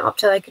you're doing it up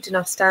to like a good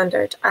enough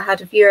standard. I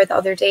had a viewer the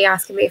other day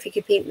asking me if he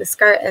could paint the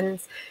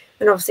skirtings,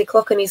 and obviously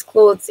clocking his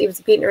clothes, he was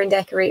a painter and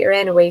decorator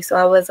anyway, so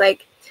I was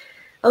like,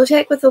 I'll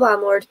check with the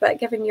landlord, but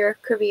given your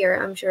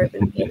career, I'm sure it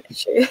wouldn't be an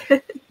issue.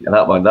 Yeah,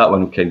 that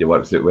one kind of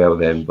works out well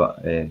then,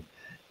 but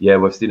yeah,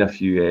 we've seen a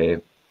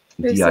few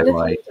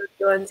DIY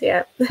ones,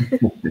 yeah.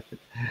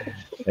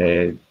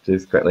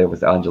 Just quickly,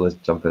 with Angela's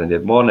jumping in there.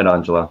 Morning,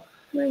 Angela.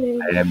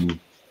 Morning.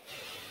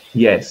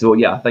 Yeah, so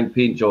yeah, I think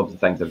paint jobs and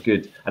things are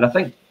good, and I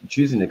think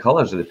choosing the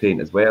colours of the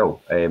paint as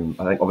well. I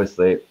think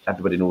obviously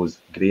everybody knows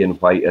grey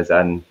and white is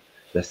in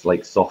this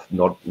like soft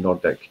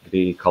Nordic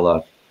grey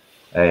colour,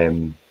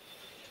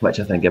 which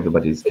I think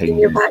everybody's kind of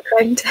your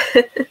background.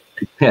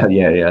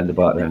 yeah, in the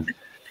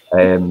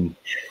background.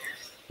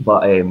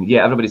 But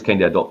yeah, everybody's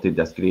kind of adopted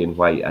this grey and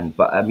white,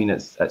 but I mean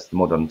it's the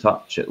modern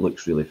touch. It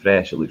looks really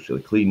fresh. It looks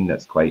really clean.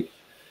 It's quite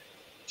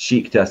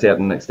chic to a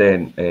certain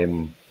extent,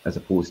 as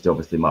opposed to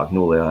obviously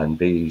magnolia and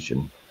beige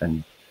and do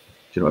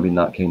you know what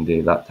I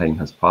mean? That time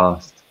has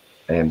passed.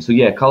 So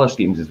yeah, colour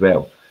schemes as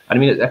well. And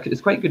I mean it's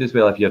quite good as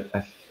well if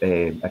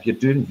you're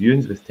doing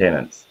viewings with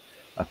tenants.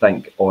 I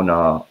think on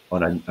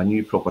a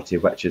new property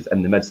which is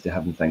in the midst of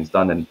having things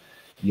done, and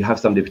you have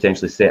somebody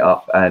potentially set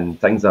up and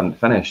things aren't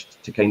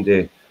finished, to kind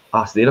of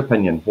ask their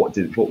opinion. What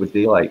would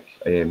they like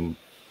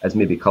as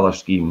maybe colour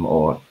scheme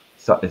or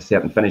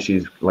certain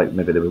finishes, like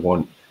maybe they would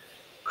want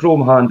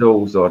chrome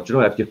handles, or do you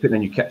know, if you're putting a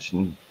new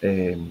kitchen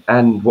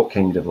and what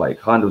kind of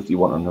like handles do you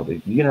want on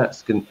the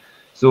units, and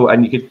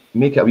you could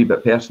make it a wee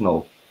bit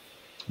personal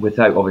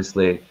without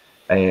obviously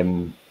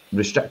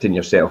restricting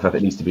yourself if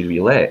it needs to be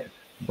relet.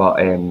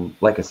 But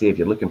like I say, if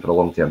you're looking for a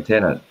long-term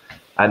tenant,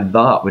 and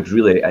that would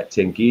really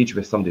to engage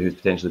with somebody who's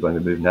potentially going to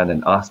be moving in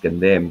and asking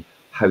them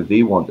how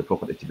they want the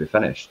property to be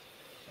finished.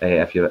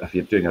 If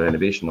you're doing a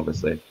renovation,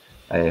 obviously,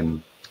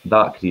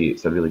 that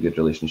creates a really good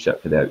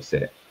relationship for the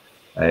outset.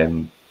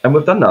 And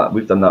we've done that.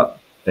 We've done that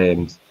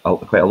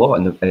quite a lot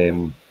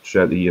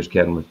throughout the years,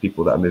 Karen, with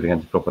people that are moving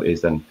into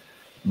properties, and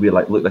we're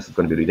like, look, this is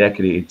going to be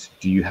redecorated.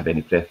 Do you have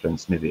any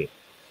preference? Maybe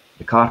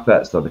the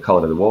carpets or the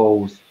colour of the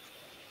walls.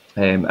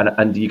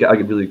 And you get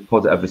a really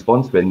positive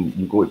response when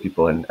you go with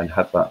people and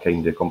have that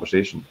kind of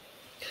conversation.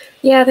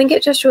 Yeah, I think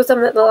it just shows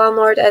them that the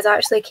landlord is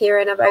actually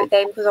caring about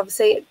them, because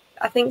obviously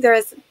I think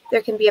there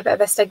can be a bit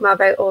of a stigma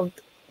about old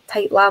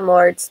tight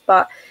landlords,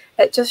 but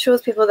it just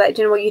shows people that,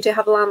 you know what, you do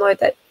have a landlord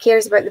that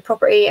cares about the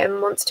property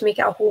and wants to make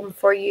it a home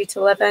for you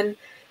to live in.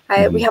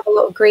 We have a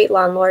lot of great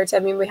landlords. I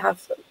mean, we had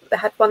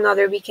one the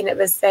other week, and it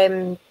was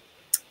the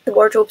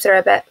wardrobes are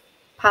a bit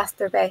past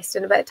their best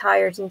and a bit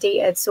tired and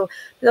dated, so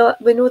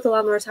we know the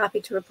landlord's happy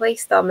to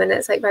replace them, and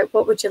it's like, right,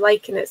 what would you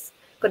like? And it's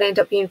going to end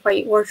up being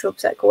white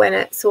wardrobes that go in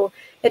it. So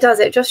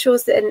it just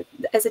shows that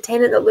as a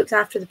tenant that looks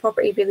after the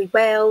property really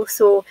well.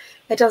 So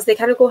they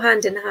kind of go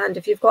hand in hand.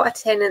 If you've got a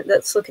tenant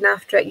that's looking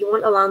after it, you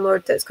want a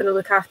landlord that's going to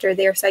look after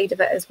their side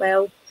of it as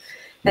well.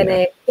 And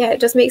it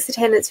just makes the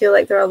tenants feel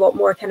like they're a lot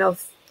more kind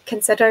of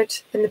considered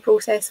in the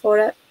process for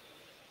it.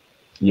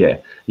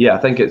 Yeah, I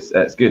think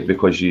it's good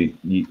because you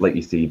like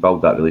you say, you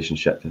build that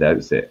relationship to the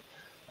outset,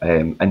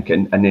 and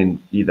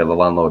then either the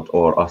landlord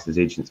or us as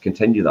agents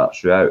continue that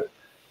throughout.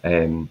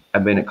 And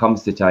when it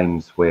comes to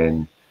times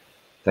when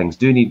things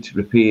do need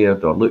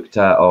repaired or looked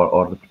at,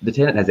 or the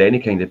tenant has any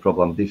kind of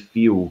problem, they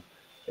feel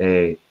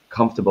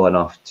comfortable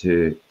enough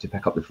to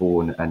pick up the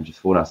phone and just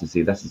phone us and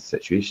say, this is the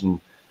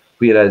situation.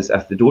 Whereas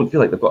if they don't feel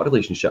like they've got a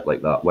relationship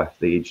like that with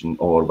the agent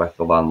or with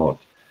the landlord,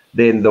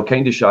 then they'll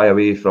kind of shy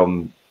away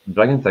from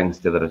bringing things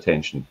to their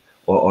attention,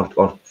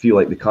 or feel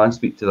like they can't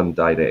speak to them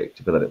direct,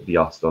 whether it be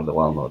us or the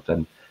landlord.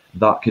 And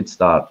that could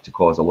start to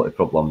cause a lot of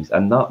problems,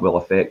 and that will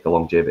affect the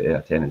longevity of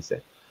a tenancy,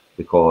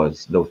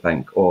 because they'll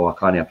think, oh, I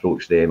can't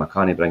approach them, I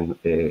can't bring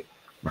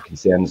my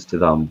concerns to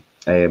them.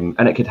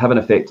 And it could have an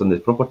effect on the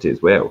property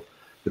as well,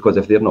 because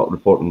if they're not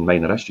reporting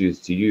minor issues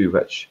to you,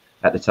 which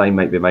at the time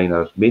might be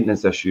minor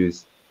maintenance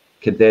issues,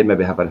 could then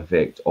maybe have an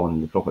effect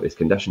on the property's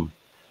condition.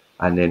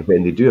 And then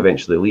when they do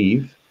eventually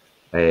leave,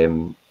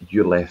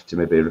 you're left to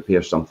maybe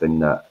repair something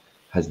that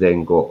has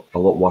then got a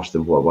lot worse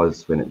than what it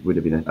was when it would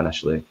have been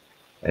initially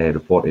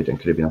reported, and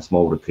could have been a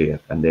small repair,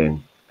 and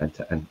then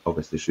and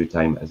obviously through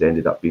time has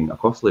ended up being a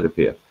costly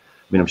repair. I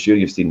mean, I'm sure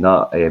you've seen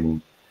that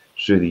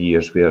through the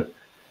years, where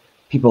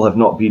people have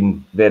not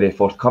been very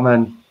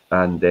forthcoming,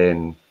 and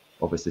then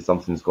obviously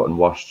something's gotten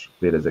worse,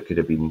 whereas it could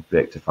have been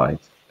rectified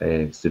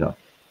sooner.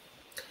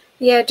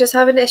 Yeah, just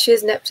having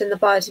issues nipped in the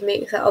bud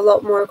makes it a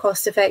lot more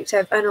cost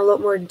effective and a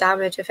lot more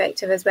damage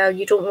effective as well.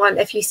 You don't want,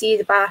 if you see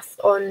the bath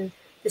on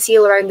the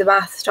seal around the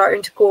bath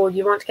starting to go,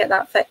 you want to get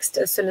that fixed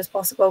as soon as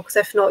possible, because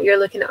if not, you're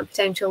looking at a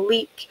potential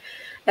leak.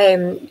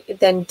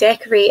 Then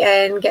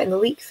decorating, getting the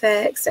leak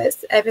fixed,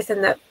 it's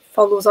everything that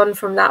follows on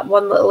from that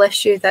one little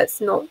issue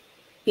that's not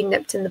been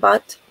nipped in the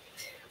bud.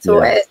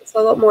 So yeah, it's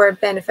a lot more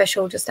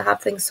beneficial just to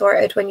have things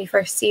sorted when you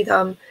first see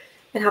them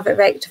and have it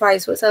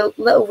rectified. So it's a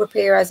little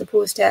repair as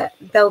opposed to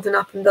building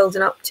up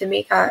to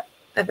make it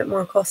a bit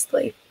more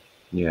costly.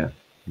 Yeah,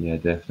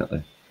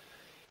 definitely.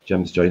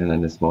 Jim's joining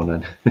in this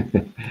morning.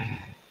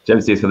 Jim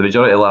says, for the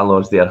majority of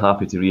landlords, they are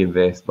happy to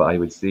reinvest, but I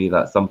would say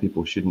that some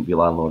people shouldn't be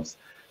landlords,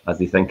 as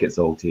they think it's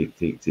all take.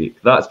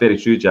 That's very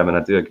true, Jim, and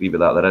I do agree with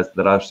that.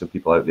 There are some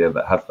people out there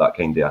that have that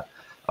kind of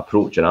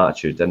approach and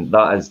attitude, and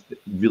that is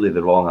really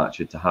the wrong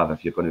attitude to have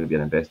if you're going to be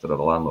an investor or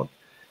a landlord.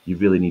 You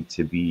really need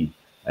to be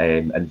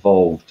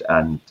involved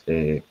and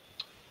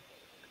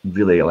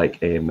really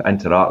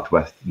interact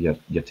with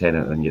your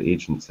tenant and your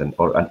agents, and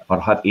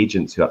or have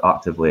agents who are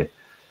actively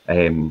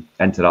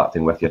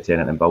interacting with your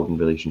tenant and building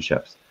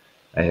relationships,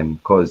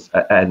 because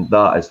and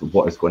that is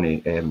what is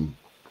going to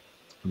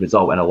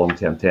result in a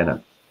long-term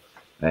tenant.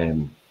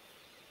 And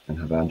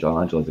have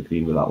Angela's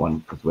agreeing with that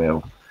one as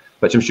well,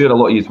 which I'm sure a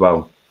lot of you as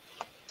well.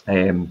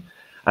 And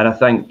I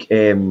think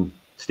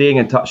staying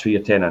in touch with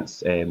your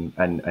tenants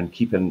and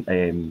keeping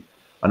an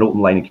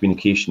open line of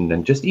communication,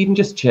 and just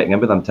checking in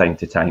with them time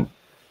to time,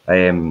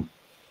 an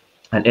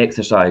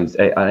exercise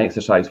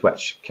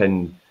which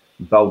can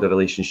build a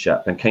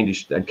relationship and kind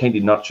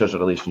of nurtures a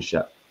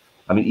relationship.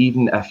 I mean,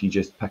 even if you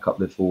just pick up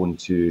the phone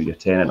to your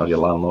tenant or your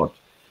landlord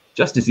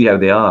just to see how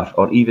they are,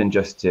 or even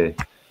just to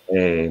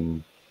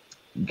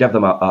give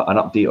them an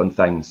update on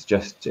things,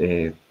 just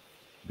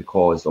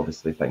because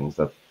obviously things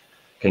have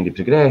kind of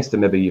progressed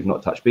and maybe you've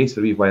not touched base for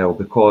a wee while,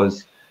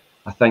 because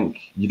I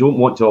think you don't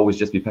want to always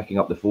just be picking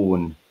up the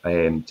phone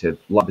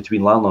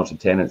between landlords and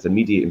tenants and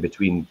mediating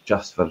between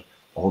just for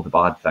all the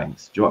bad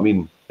things. Do you know what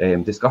I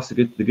mean? Discuss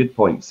the good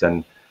points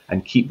and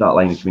keep that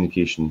line of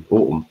communication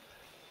open.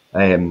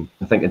 I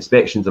think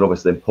inspections are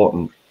obviously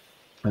important,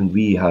 and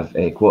we have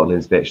quarterly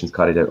inspections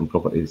carried out on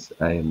properties,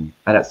 and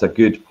it's a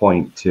good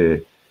point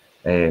to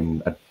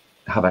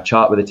have a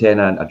chat with the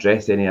tenant,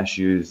 address any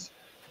issues,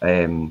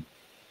 and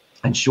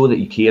show that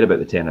you care about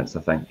the tenants,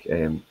 I think,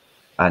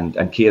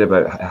 and care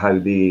about how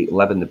they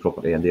live in the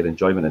property and their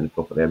enjoyment in the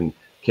property. I mean,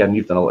 Karen,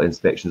 you've done a lot of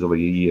inspections over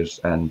your years,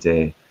 and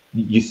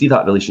you see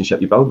that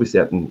relationship you build with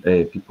certain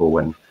people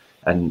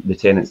and the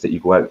tenants that you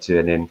go out to,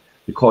 and then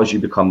because you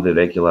become the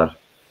regular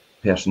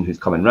person who's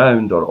coming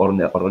round or on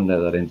the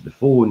other end of the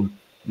phone,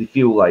 they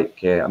feel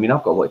like, I mean,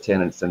 I've got a lot of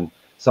tenants, and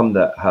some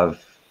that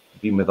have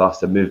been with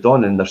us and moved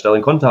on, and they're still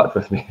in contact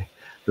with me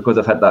because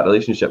I've had that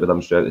relationship with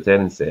them throughout the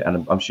tenancy.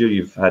 And I'm sure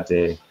you've had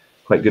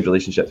quite good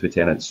relationships with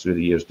tenants through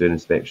the years, doing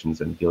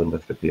inspections and dealing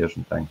with repairs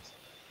and things.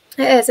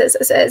 It is.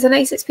 It's a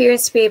nice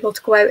experience to be able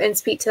to go out and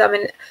speak to them.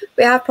 And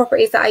we have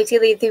properties that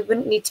ideally they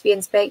wouldn't need to be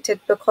inspected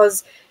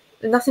because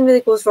nothing really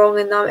goes wrong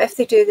in them. If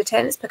they do, the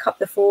tenants pick up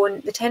the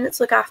phone, the tenants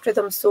look after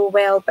them so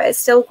well, but it's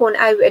still going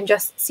out and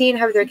just seeing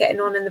how they're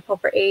getting on in the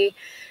property.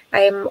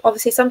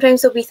 Obviously,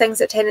 sometimes there'll be things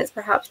that tenants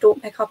perhaps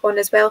don't pick up on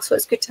as well. So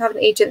it's good to have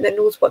an agent that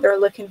knows what they're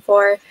looking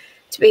for,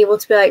 to be able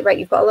to be like, right,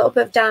 you've got a little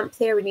bit of damp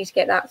there, we need to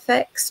get that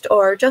fixed,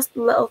 or just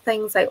little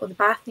things like, oh, the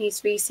bath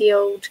needs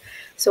resealed.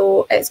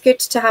 So it's good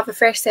to have a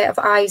fresh set of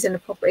eyes in a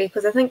property,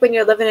 because I think when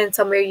you're living in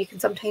somewhere, you can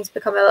sometimes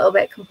become a little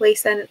bit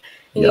complacent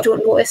and you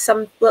don't notice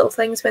some little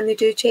things when they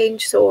do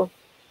change. So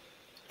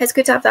it's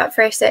good to have that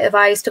fresh set of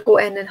eyes to go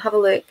in and have a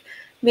look,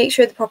 make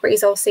sure the property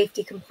is all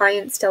safety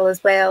compliant still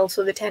as well,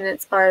 so the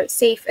tenants are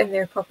safe in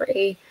their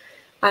property.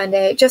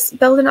 and just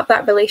building up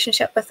that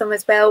relationship with them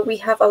as well. We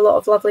have a lot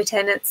of lovely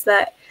tenants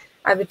that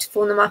I would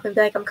phone them up and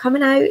be like, I'm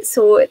coming out.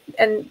 So,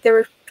 and they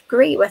were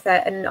great with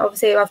it. And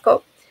obviously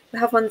we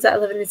have ones that I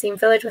live in the same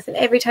village with, and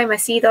every time I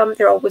see them,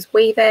 they're always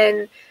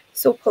waving,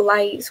 so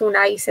polite, so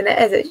nice. And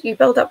you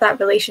build up that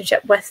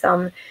relationship with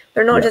them.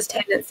 They're not just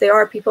tenants, they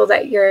are people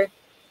that you're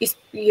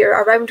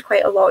around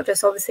quite a lot,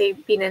 just obviously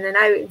being in and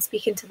out and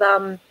speaking to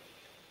them.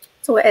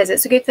 So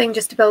it's a good thing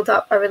just to build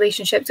up a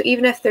relationship. So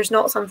even if there's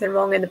not something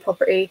wrong in the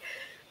property,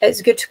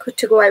 it's good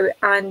to go out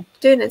and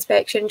do an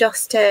inspection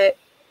just to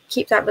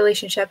keep that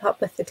relationship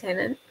up with the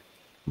tenant.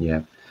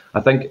 Yeah,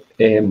 I think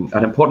an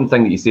important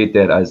thing that you said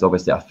there is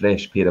obviously a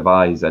fresh pair of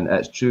eyes, and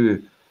it's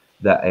true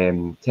that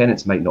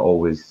tenants might not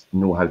always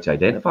know how to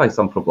identify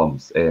some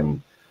problems,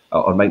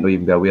 or might not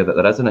even be aware that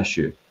there is an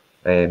issue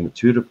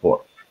to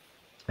report.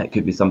 It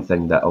could be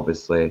something that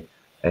obviously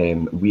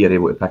we are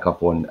able to pick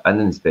up on in an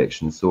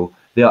inspection. So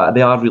they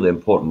are really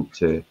important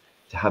to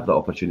have that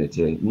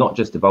opportunity, not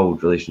just to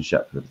build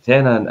relationship with the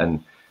tenant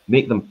and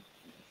make them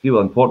feel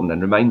important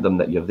and remind them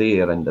that you're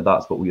there and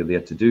that's what we're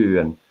there to do,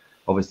 and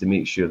obviously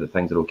make sure that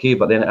things are okay.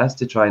 But then it is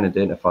to try and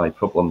identify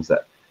problems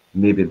that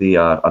maybe they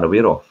are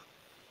unaware of,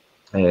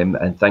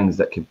 and things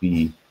that could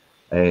be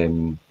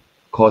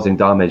causing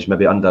damage,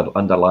 maybe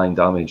underlying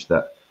damage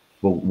that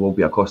will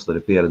be a costly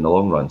repair in the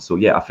long run. So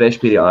yeah, a fresh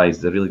pair of eyes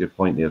is a really good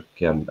point there,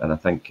 Karen. And I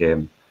think,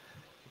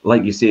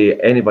 like you say,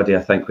 anybody,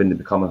 I think, when they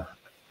become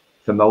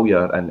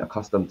familiar and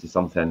accustomed to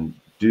something,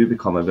 do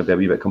become maybe a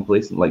wee bit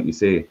complacent, like you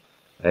say.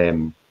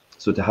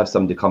 So to have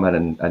somebody come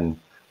in and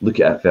look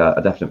at it from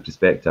a different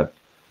perspective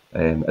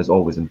is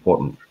always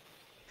important.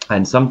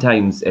 And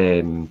sometimes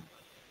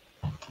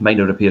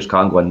minor repairs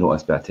can go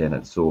unnoticed by a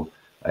tenant. So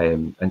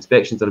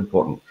inspections are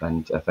important.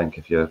 And I think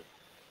if you've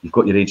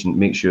got your agent,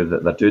 make sure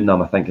that they're doing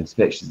them. I think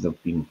inspections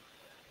have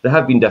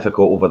been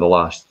difficult over the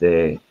last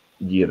year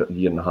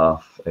and a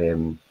half.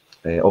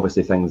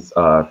 Obviously things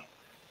are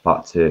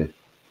back to,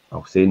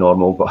 I'll say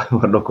normal, but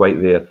we're not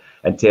quite there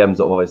in terms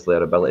of obviously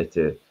our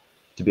ability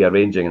to be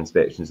arranging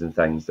inspections and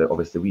things. That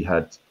obviously we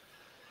had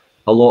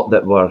a lot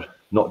that were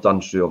not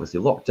done through obviously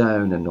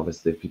lockdown, and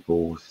obviously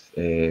people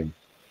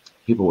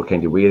were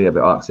kind of wary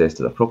about access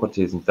to their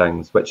properties and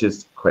things, which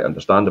is quite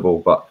understandable.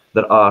 But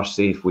there are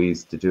safe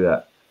ways to do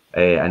it,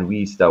 and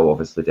we still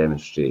obviously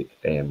demonstrate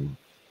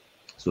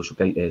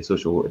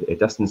social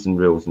distancing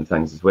rules and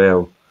things as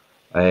well,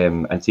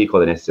 and take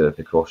all the necessary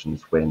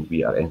precautions when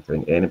we are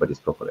entering anybody's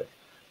property.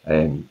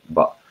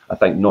 But I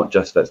think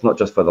it's not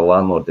just for the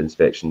landlord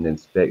inspection. The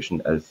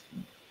inspection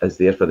is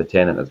there for the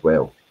tenant as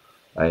well,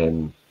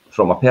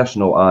 from a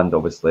personal and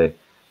obviously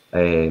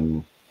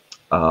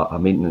a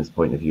maintenance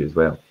point of view as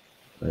well.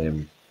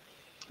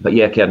 But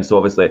yeah, Karen, so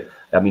obviously,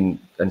 I mean,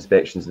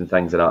 inspections and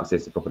things and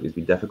access to property has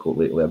been difficult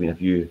lately. I mean,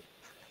 have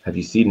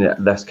you seen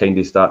this kind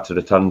of start to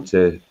return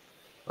to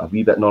a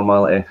wee bit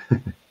normality?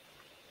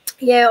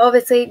 Yeah,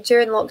 obviously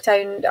during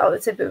lockdown,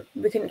 obviously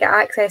we couldn't get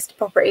access to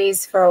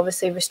properties for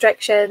obviously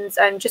restrictions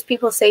and just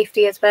people's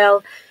safety as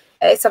well.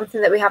 It's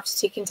something that we have to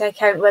take into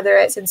account, whether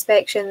it's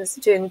inspections,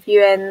 doing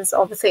viewings.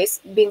 Obviously, it's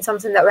been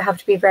something that we have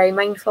to be very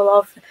mindful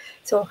of.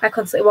 So I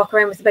constantly walk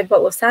around with a big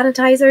bottle of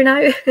sanitizer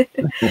now.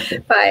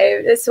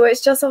 But so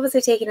it's just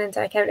obviously taking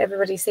into account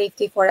everybody's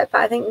safety for it.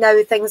 But I think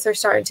now things are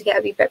starting to get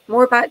a wee bit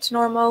more back to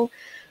normal.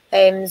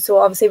 So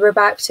obviously we're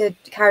back to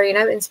carrying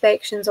out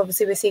inspections,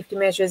 obviously with safety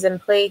measures in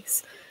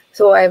place.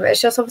 So it's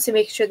just obviously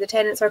making sure the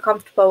tenants are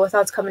comfortable with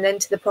us coming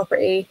into the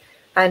property,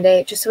 and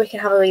just so we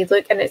can have a wee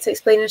look, and it's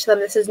explaining to them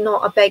this is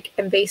not a big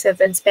invasive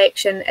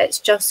inspection. It's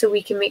just so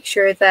we can make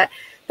sure that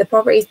the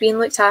property is being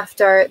looked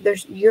after.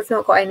 You've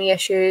not got any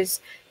issues.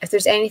 If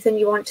there's anything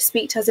you want to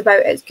speak to us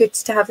about, it's good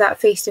to have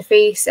that face to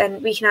face,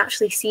 and we can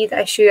actually see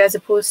the issue as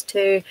opposed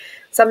to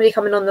somebody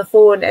coming on the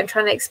phone and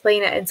trying to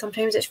explain it. And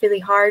sometimes it's really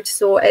hard,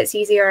 so it's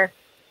easier.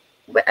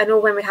 I know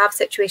when we have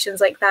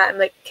situations like that, I'm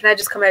like, can I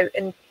just come out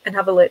and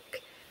have a look?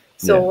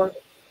 So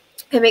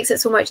it makes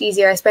it so much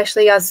easier,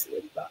 especially as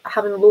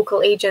having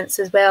local agents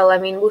as well. I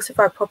mean, most of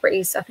our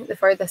properties, I think the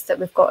furthest that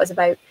we've got is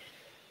about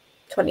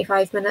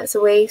 25 minutes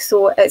away.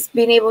 So it's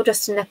being able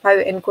just to nip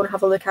out and go and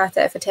have a look at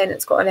it if a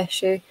tenant's got an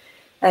issue.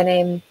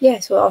 And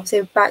so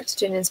obviously back to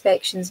doing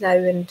inspections now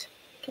and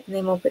getting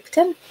them all booked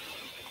in.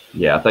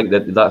 Yeah, I think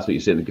that's what you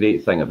said. The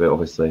great thing about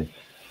obviously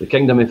the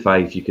Kingdom of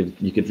Fife, you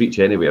could reach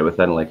anywhere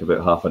within like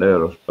about half an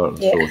hour or so.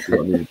 You know what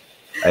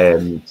I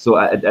mean? So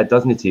it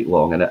doesn't take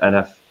long, and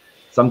if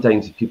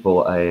sometimes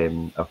people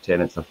of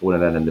tenants are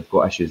phoning in and they've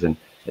got issues, and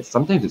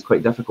sometimes it's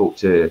quite difficult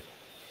to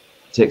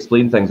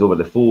explain things over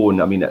the phone.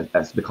 I mean,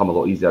 it's become a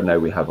lot easier now.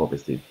 We have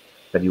obviously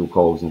video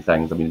calls and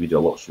things. I mean, we do a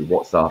lot through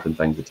WhatsApp and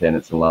things with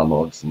tenants and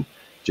landlords, and do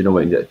you know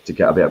what, to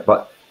get a bit,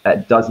 but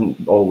it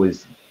doesn't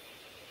always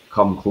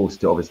come close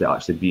to obviously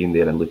actually being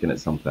there and looking at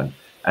something.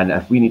 And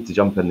if we need to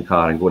jump in the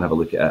car and go and have a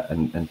look at it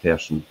in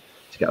person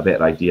to get a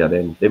better idea,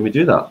 then we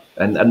do that,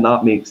 and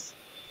that makes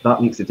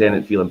the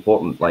tenant feel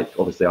important. Like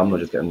obviously I'm not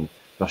just getting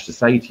brushed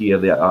aside here.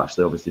 They're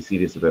actually obviously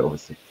serious about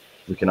obviously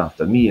looking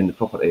after me and the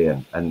property,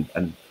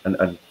 and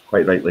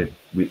quite rightly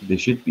they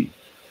should be.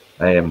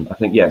 I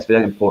think it's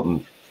very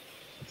important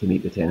to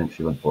make the tenant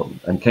feel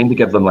important and kind of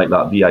give them like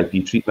that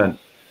VIP treatment.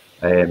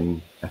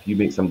 If you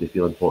make somebody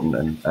feel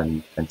important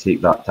and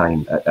take that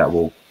time, it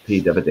will pay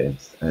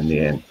dividends in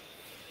the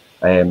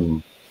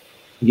end.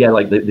 Yeah,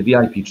 like the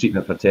VIP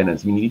treatment for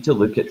tenants. I mean, you need to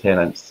look at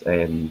tenants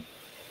and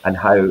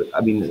how,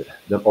 I mean,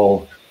 they're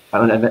all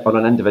on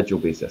an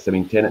individual basis. I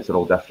mean, tenants are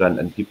all different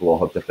and people all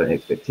have different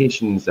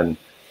expectations, and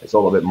it's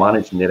all about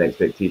managing their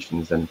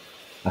expectations. And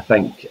I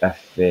think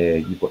if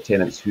you've got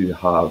tenants who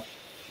have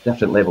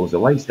different levels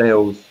of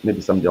lifestyles,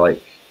 maybe somebody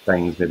like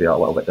things maybe a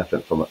little bit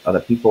different from other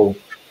people,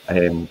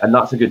 and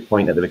that's a good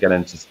point at the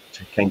beginning to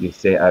kind of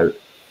set out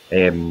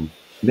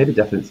maybe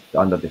different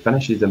under the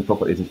finishes in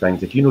properties and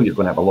things. If you know you're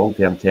going to have a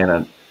long-term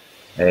tenant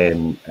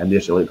and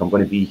they're like, I'm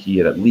going to be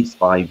here at least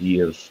 5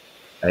 years,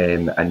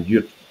 and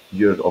you're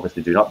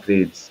obviously doing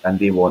upgrades and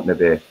they want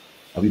maybe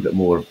a wee bit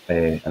more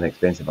an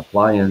expensive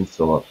appliance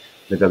or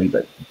maybe a wee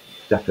bit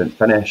different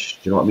finish.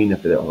 Do you know what I mean?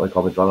 If they like, I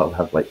would rather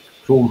have like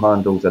chrome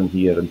handles in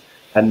here, and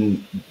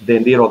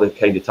then they're all the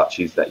kind of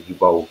touches that you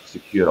will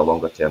secure a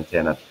longer term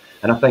tenant.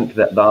 And I think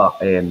that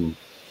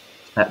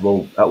it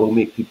will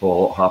make people a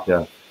lot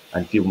happier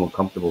and feel more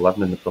comfortable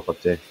living in the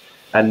property.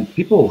 And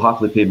people will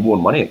happily pay more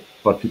money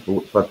for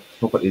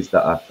properties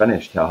that are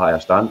finished to a higher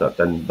standard,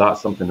 and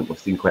that's something that we've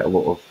seen quite a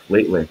lot of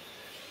lately.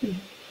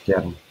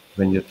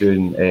 When you're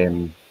doing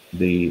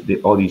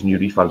all these new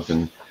refurbs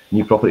and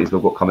new properties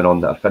we've got coming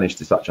on that are finished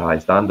to such a high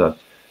standard,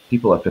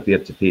 people are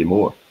prepared to pay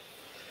more.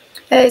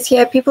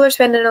 Yeah, people are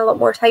spending a lot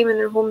more time in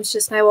their homes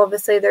just now.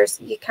 Obviously,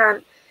 you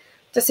can't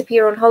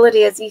disappear on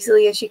holiday as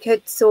easily as you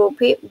could, so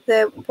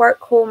the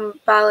work-home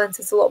balance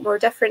is a lot more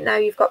different now.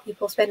 You've got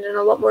people spending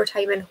a lot more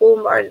time in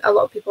home, or a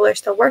lot of people are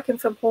still working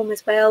from home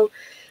as well,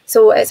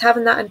 so it's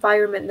having that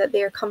environment that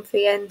they're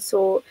comfy in.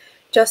 So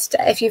just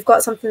if you've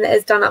got something that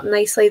is done up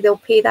nicely, they'll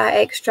pay that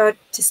extra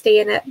to stay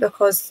in it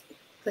because,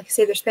 like I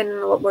say, they're spending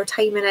a lot more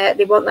time in it.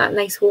 They want that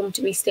nice home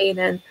to be staying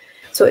in.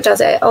 So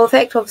it'll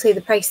affect obviously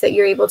the price that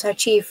you're able to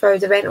achieve for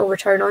the rental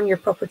return on your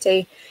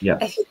property,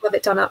 if you have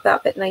it done up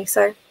that bit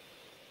nicer.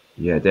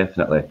 Yeah,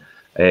 definitely.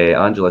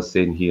 Angela's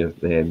saying here,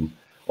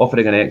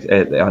 offering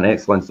an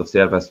excellence of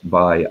service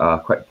by a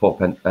quick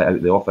pop in,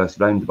 out the office,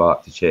 round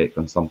back to check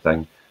on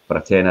something for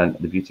a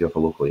tenant, the beauty of a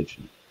local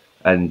agent.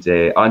 And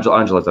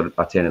Angela's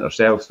a tenant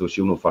herself, so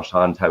she'll know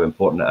firsthand how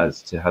important it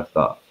is to have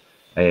that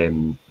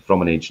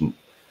from an agent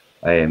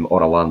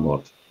or a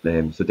landlord.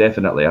 So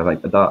definitely, I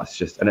think that's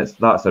just, and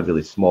that's a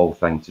really small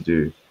thing to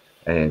do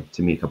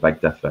to make a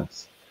big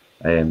difference.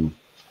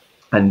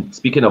 And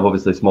speaking of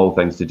obviously small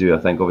things to do, I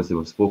think obviously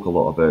we've spoke a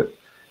lot about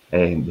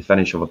the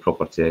finish of a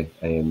property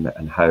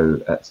and how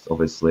it's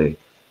obviously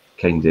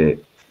kind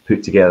of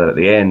put together at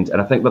the end.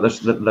 And I think but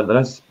there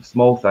is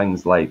small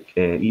things like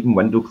even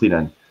window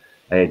cleaning.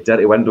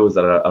 Dirty windows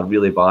are a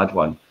really bad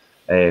one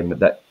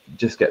that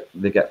just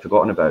get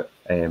forgotten about.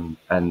 And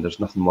there's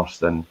nothing worse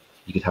than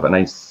you could have a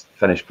nice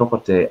finished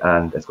property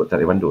and it's got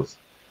dirty windows.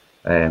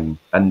 And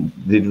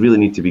they really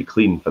need to be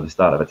clean for the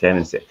start of a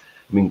tenancy.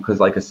 I mean, because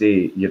like I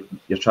say,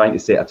 you're trying to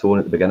set a tone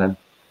at the beginning.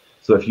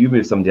 So if you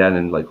move somebody in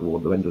and like, well,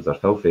 the windows are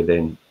filthy,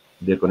 then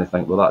they're going to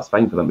think, well, that's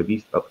fine for them to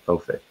be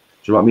filthy. Do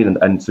you know what I mean?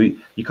 And so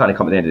you can't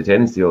come at the end of the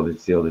tenancy or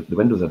say, oh, the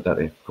windows are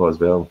dirty because,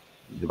 well,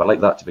 they were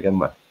like that to begin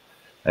with.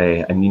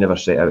 And you never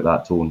set out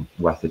that tone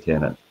with the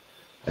tenant.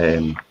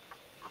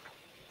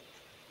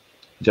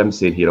 Jim's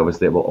saying here,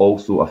 obviously, it will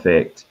also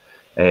affect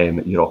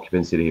your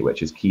occupancy rate,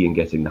 which is key in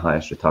getting the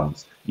highest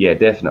returns. Yeah,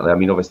 definitely. I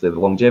mean, obviously, the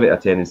longevity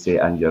of tenancy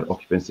and your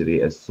occupancy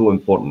rate is so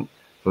important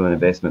from an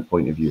investment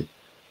point of view.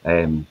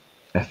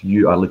 If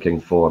you are looking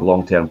for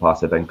long-term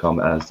passive income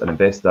as an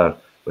investor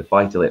with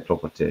buy-to-let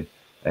property,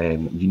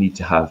 you need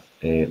to have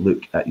a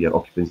look at your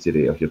occupancy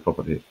rate of your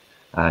property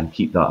and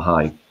keep that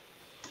high.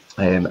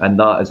 And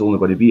that is only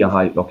going to be a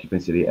high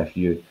occupancy rate if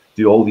you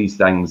do all these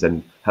things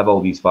and have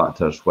all these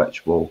factors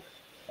which will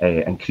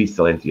increase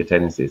the length of your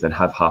tenancies and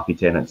have happy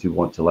tenants who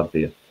want to live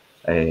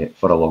there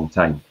for a long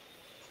time.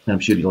 And I'm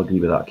sure you'll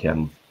agree with that,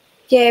 Karen.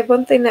 Yeah,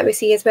 one thing that we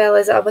see as well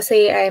is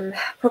obviously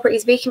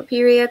properties vacant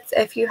periods.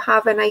 If you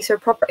have a nicer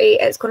property,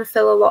 it's going to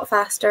fill a lot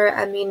faster.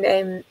 I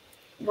mean,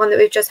 one that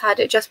we've just had,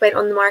 it just went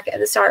on the market at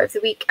the start of the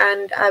week,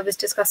 and I was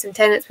discussing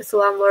tenants with the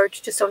landlord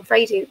just on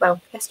Friday,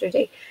 well,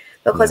 yesterday,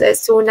 because it's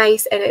so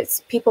nice and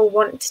it's people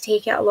want to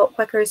take it a lot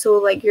quicker. So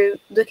like you're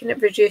looking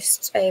at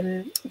reduced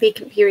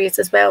vacant periods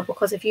as well,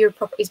 because if your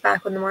property's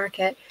back on the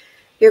market,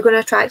 you're going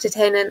to attract a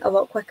tenant a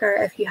lot quicker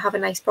if you have a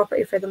nice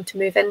property for them to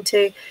move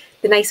into.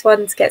 The nice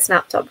ones get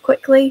snapped up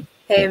quickly.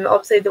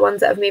 Obviously the ones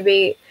that have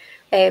maybe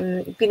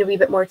been a wee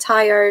bit more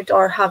tired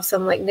or have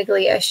some like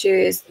niggly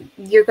issues,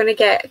 you're going to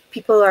get,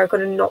 people are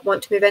going to not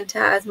want to move into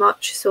it as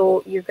much.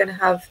 So you're going to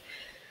have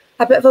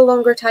a bit of a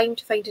longer time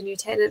to find a new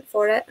tenant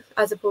for it,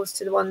 as opposed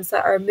to the ones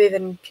that are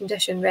moving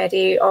condition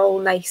ready, all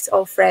nice,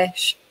 all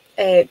fresh.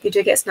 You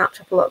do get snapped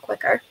up a lot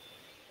quicker.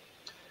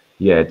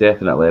 Yeah,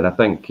 definitely. And I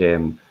think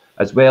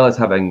as well as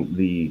having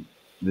the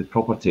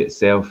property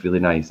itself really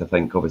nice, I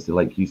think obviously,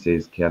 like you say,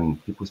 Karen,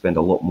 people spend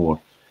a lot more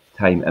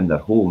time in their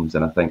homes,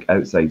 and I think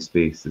outside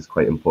space is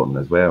quite important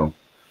as well.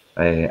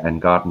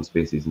 and garden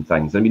spaces and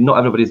things. I mean, not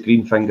everybody's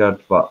green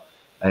fingered, but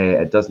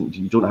it doesn't.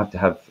 You don't have to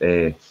have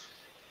a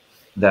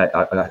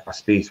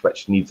space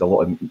which needs a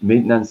lot of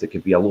maintenance. It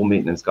could be a low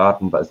maintenance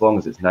garden, but as long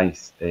as it's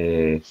nice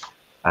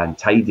and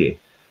tidy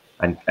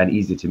and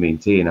easy to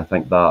maintain, I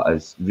think that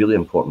is really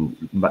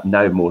important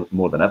now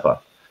more than ever,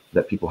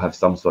 that people have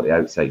some sort of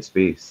outside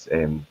space,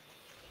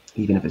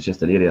 even if it's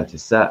just an area to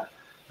sit.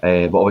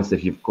 But obviously,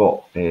 if you've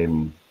got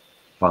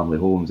family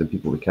homes and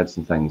people with kids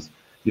and things,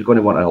 you're going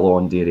to want a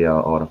lawned area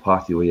or a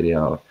patio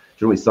area, or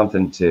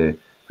something to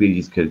where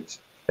you could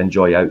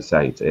enjoy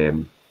outside.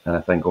 And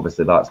I think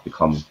obviously that's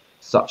become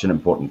such an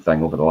important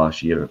thing over the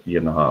last year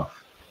and a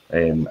half.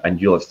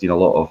 And you'll have seen a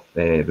lot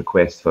of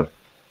requests for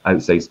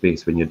outside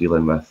space when you're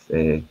dealing with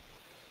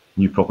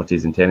new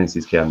properties and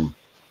tenancies, Karen.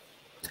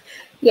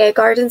 Yeah,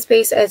 garden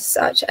space is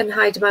such in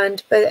high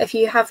demand, but if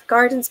you have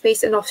garden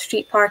space and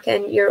off-street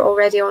parking, you're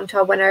already onto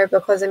a winner,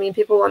 because I mean,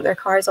 people want their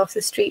cars off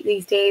the street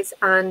these days,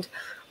 and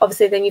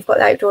obviously then you've got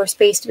the outdoor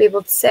space to be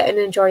able to sit and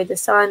enjoy the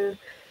sun.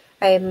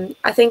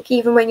 I think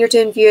even when you're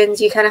doing viewings,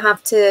 you kind of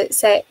have to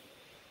set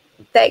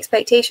the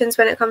expectations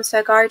when it comes to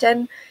a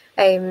garden.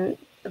 I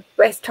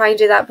try and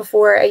do that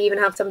before I even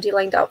have somebody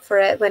lined up for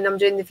it when I'm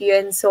doing the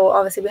viewing. So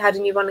obviously we had a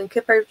new one in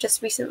Cooper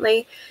just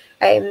recently,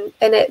 and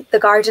the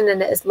garden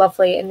in it is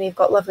lovely, and they've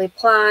got lovely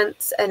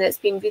plants, and it's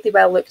been really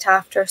well looked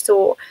after.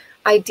 So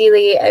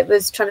ideally it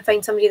was trying to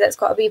find somebody that's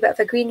got a wee bit of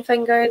a green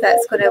finger,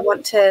 that's going to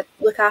want to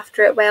look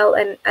after it well,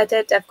 and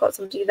I've got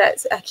somebody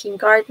that's a keen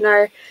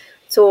gardener.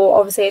 So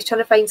obviously it's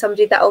trying to find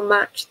somebody that'll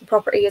match the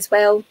property as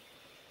well.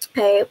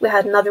 We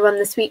had another one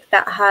this week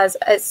that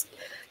it's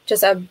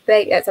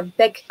a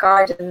big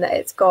garden that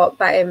it's got,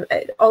 but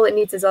all it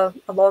needs is a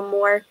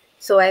lawnmower.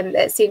 So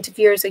it's saying to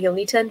viewers, you'll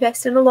need to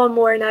invest in a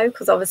lawnmower now,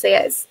 because obviously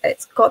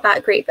it's got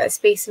that great bit of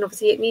space, and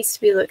obviously it needs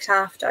to be looked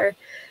after.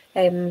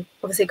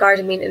 Obviously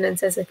garden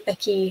maintenance is a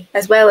key,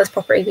 as well as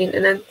property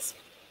maintenance.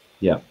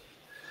 Yeah,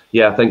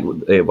 I think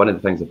one of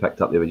the things I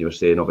picked up there when you were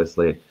saying,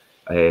 obviously,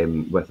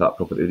 with that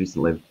property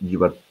recently, you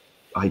were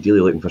ideally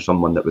looking for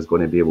someone that was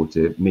going to be able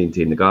to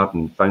maintain the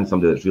garden, found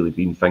somebody that's really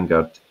been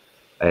fingered,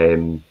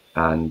 and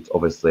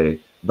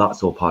obviously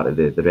that's all part of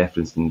the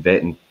reference and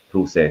vetting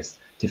process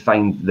to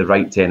find the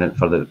right tenant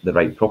for the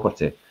right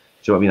property. Do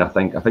you know what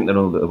I mean? I think they're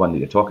all the one that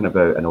you're talking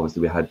about, and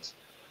obviously we had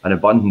an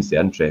abundance of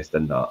interest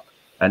in that.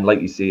 And like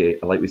we said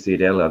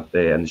earlier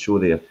in the show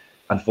there,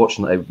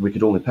 unfortunately we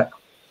could only pick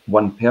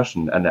one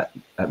person, and it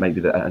might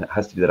be and it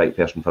has to be the right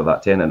person for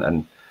that tenant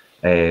and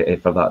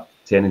for that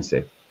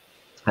tenancy,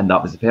 and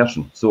that was the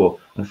person. So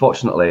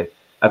unfortunately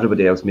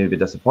everybody else may be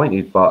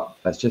disappointed, but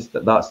it's just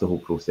that's the whole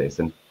process.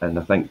 And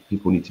I think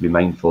people need to be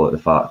mindful of the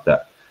fact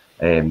that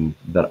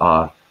there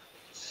are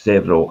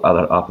several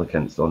other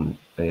applicants on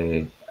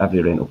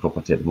every rental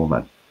property at the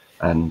moment,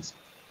 and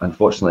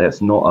unfortunately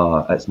it's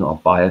not a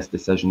biased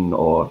decision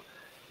or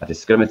a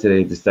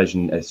discriminatory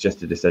decision. It's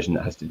just a decision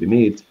that has to be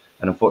made,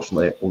 and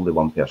unfortunately only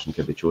one person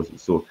can be chosen.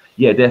 So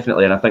yeah,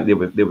 definitely, and I think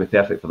they'll be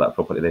perfect for that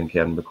property then,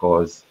 Karen,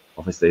 because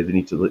obviously they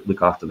need to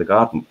look after the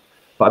garden.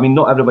 But I mean,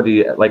 not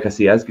everybody, like I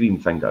say, is green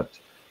fingered.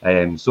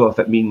 So if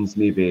it means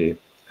maybe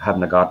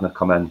having a gardener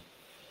come in,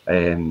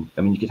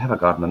 I mean, you could have a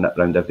gardener nip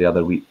round every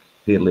other week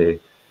fairly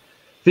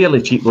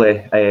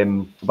cheaply.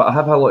 But I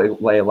have a lot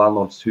of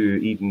landlords who,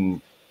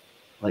 even,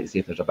 like say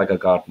if there's a bigger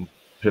garden,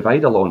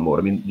 provide a lawnmower.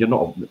 I mean,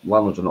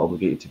 landlords are not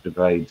obligated to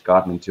provide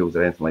gardening tools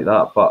or anything like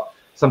that, but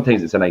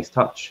sometimes it's a nice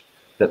touch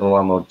that the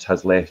landlord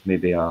has left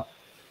maybe a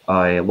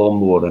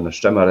lawnmower and a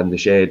strimmer in the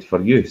shed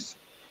for use.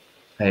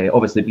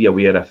 Obviously be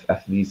aware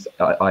if these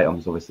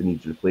items obviously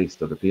need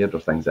replaced or repaired or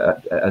things,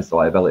 it is the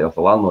liability of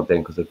the landlord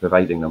then, because they're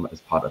providing them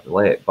as part of the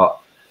let. But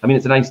I mean,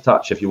 it's a nice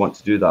touch if you want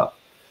to do that,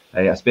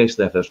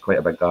 especially if there's quite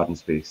a big garden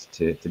space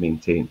to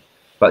maintain.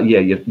 But yeah,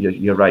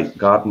 you're right,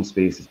 garden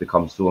space has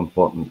become so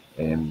important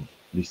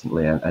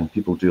recently, and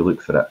people do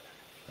look for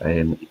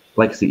it.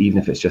 Like I say, even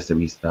if it's just a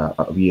wee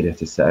area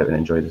to sit out and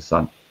enjoy the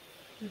sun.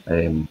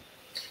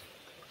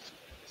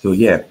 So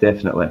yeah,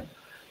 definitely.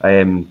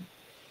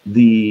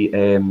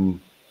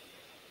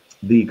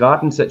 The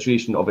garden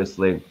situation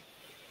obviously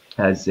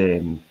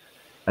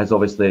is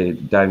obviously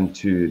down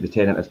to the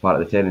tenant as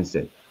part of the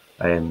tenancy.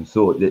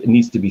 So it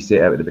needs to be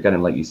set out at the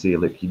beginning, like you say.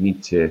 Look, you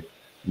need to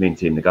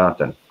maintain the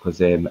garden,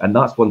 because and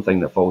that's one thing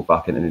that falls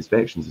back into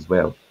inspections as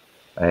well.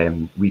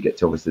 We get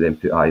to obviously then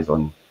put eyes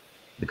on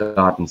the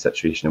garden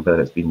situation and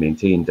whether it's been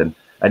maintained, and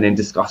then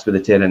discuss with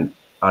the tenant,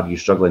 are you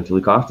struggling to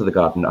look after the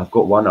garden? I've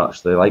got one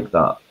actually like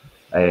that,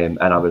 and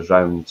I was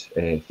round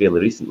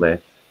fairly recently,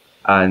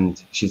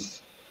 and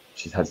she's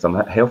had some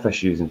health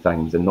issues and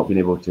things, and not been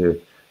able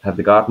to have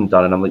the garden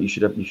done. And I'm like, you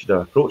should have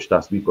approached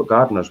us. We've got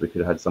gardeners. We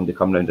could have had somebody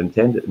come round and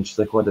tend it. And she's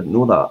like, oh, I didn't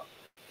know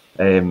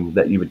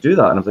that you would do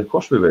that. And I was like, of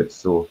course we would.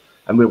 So,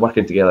 and we're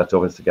working together to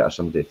obviously get her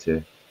somebody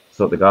to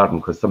sort the garden,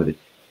 because some of the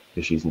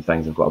issues and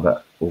things have got a bit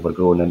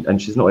overgrown,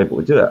 and she's not able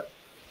to do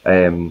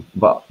it.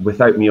 But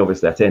without me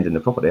obviously attending the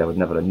property, I would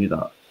never have knew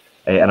that.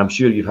 And I'm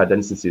sure you've had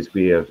instances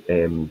where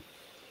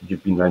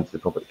you've been round to the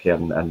property care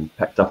and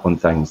picked up on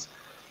things,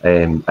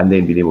 and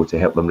then been able to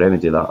help them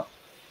remedy that.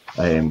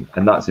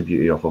 And that's the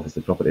beauty of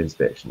obviously property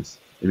inspections.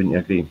 Wouldn't you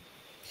agree?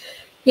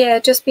 Yeah,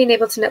 just being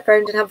able to nip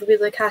round and have a wee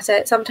look at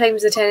it.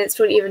 Sometimes the tenants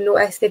don't even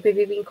notice they've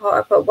maybe been caught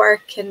up at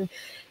work, and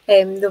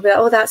they'll be like,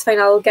 oh, that's fine,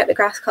 I'll get the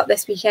grass cut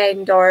this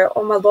weekend, or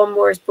oh, my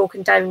lawnmower's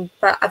broken down,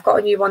 but I've got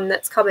a new one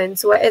that's coming.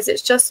 So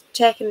it's just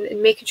checking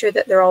and making sure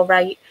that they're all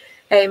right.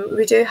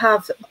 We do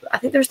have, I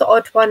think there's the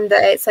odd one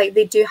that it's like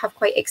they do have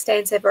quite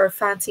extensive or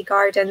fancy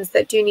gardens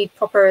that do need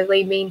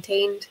properly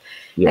maintained.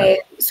 Yeah.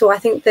 So I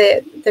think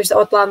that there's the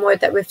odd landlord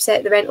that we've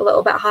set the rent a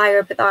little bit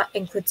higher, but that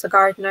includes a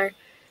gardener.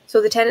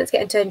 So the tenant's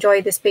getting to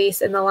enjoy the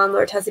space, and the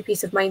landlord has the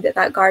peace of mind that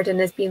that garden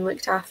is being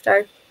looked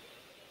after.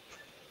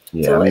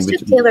 Yeah, so I mean, it's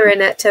just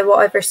tailoring it to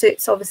whatever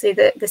suits, obviously,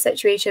 the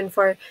situation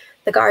for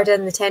the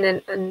garden, the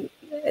tenant, and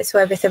so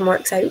everything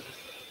works out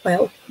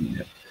well.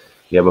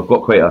 Yeah, we've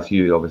got quite a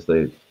few,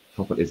 obviously,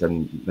 properties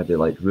in maybe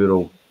like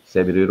rural,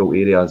 semi-rural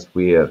areas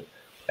where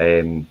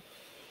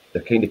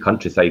they're kind of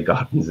countryside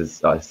gardens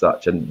as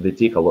such, and they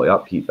take a lot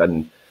of upkeep,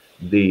 and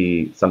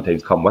they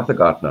sometimes come with a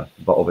gardener,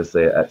 but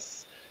obviously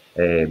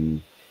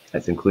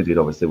it's included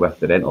obviously with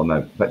the rental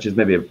amount, which is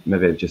maybe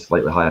just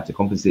slightly higher to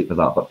compensate for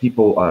that. But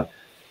people are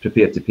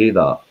prepared to pay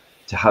that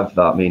to have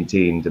that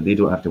maintained, and they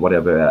don't have to worry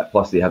about it.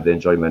 Plus, they have the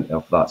enjoyment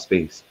of that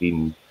space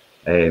being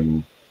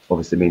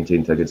obviously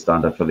maintained to a good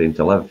standard for them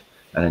to live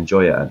and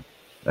enjoy it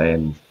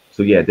in.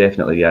 So yeah,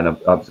 definitely. Yeah, and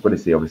I was going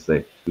to say,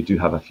 obviously, we do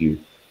have a few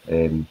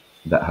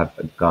that have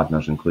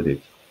gardeners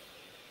included.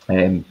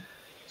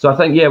 So I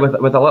think, yeah, with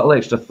a little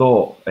extra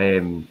thought,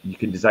 you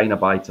can design a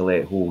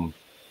buy-to-let home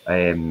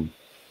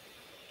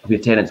where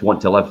tenants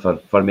want to live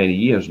for many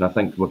years, and I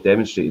think we've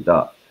demonstrated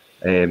that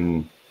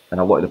in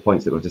a lot of the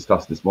points that we've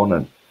discussed this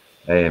morning.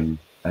 And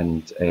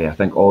I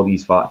think all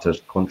these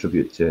factors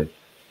contribute to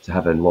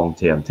having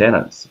long-term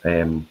tenants.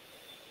 And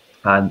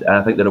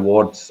I think the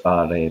rewards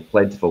are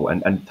plentiful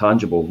and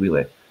tangible,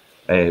 really.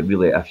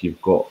 Really, if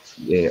you've got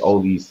all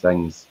these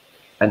things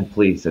in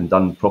place and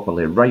done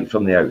properly right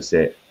from the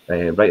outset,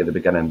 right at the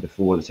beginning,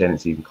 before the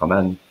tenants even come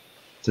in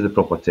to the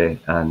property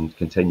and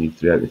continued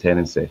throughout the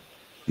tenancy,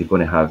 you're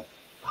going to have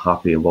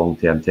happy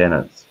long-term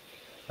tenants.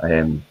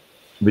 Wouldn't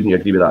you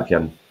agree with that,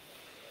 Karen?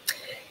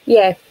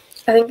 Yeah,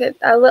 I think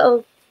a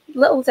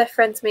little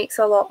difference makes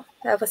a lot.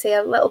 Obviously,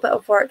 a little bit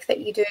of work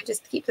that you do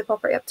just to keep the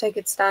property up to a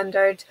good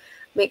standard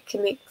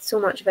can make so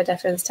much of a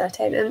difference to a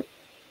tenant.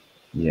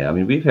 Yeah, I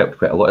mean, we've helped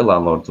quite a lot of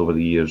landlords over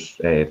the years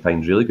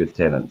find really good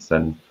tenants,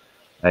 and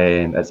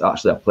it's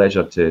actually a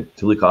pleasure to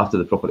look after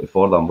the property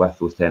for them with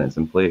those tenants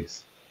in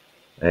place.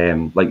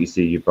 Like you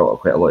say, you've built up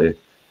quite a lot of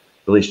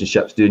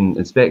relationships doing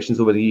inspections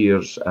over the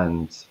years,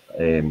 and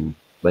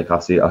like I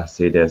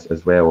said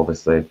as well,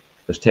 obviously,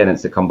 there's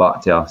tenants that come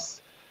back to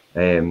us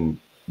that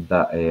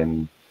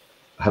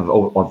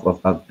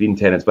have been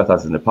tenants with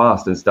us in the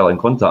past and still in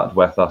contact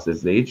with us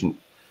as the agent,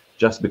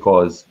 just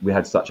because we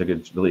had such a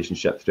good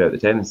relationship throughout the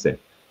tenancy.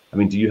 I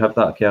mean, do you have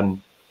that,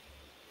 Karen?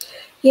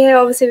 Yeah,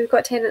 obviously we've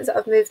got tenants that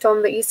have moved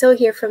on, but you still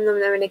hear from them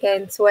now and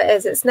again. So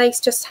it's nice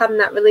just having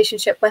that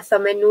relationship with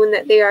them and knowing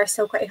that they are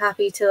still quite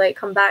happy to like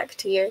come back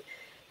to you.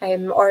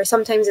 Or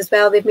sometimes as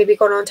well, they've maybe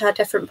gone on to a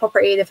different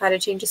property, they've had a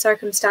change of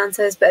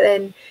circumstances, but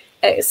then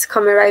it's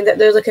come around that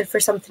they're looking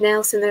for something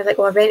else and they're like,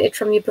 well, I rented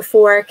from you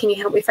before, can you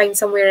help me find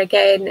somewhere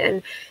again?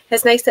 And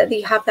it's nice that they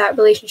have that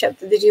relationship,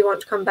 that they do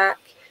want to come back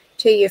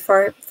to you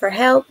for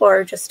help,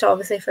 or just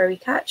obviously for a wee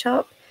catch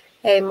up.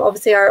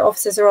 Obviously our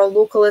offices are all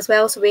local as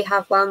well, so we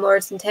have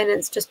landlords and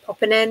tenants just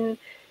popping in.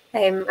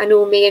 I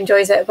know May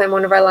enjoys it when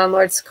one of our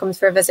landlords comes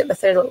for a visit with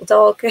their little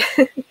dog.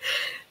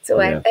 So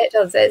yeah.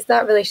 It's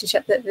that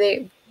relationship that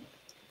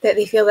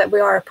they feel that we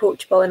are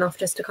approachable enough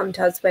just to come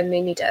to us when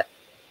they need it.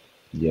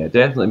 Yeah, it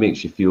definitely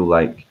makes you feel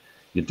like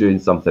you're doing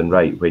something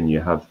right when you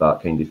have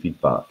that kind of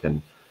feedback.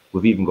 And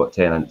we've even got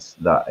tenants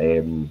that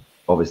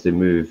obviously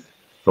move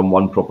from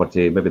one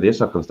property, maybe their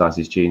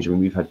circumstances change. I mean,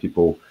 we've had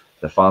people,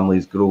 their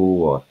families grow,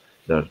 or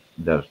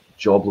their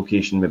job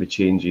location maybe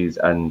changes,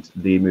 and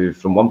they move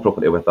from one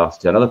property with us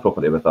to another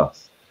property with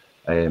us.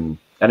 And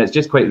it's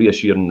just quite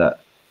reassuring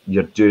that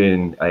you're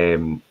doing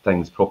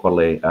things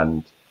properly,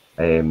 and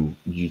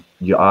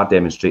you are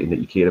demonstrating that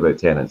you care about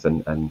tenants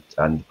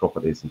and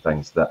properties and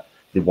things that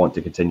they want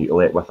to continue to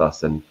let with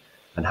us and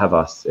have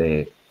us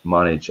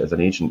manage as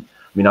an agent.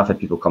 I mean, I've had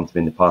people come to me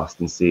in the past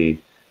and say,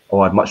 oh,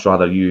 I'd much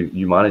rather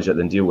you manage it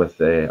than deal with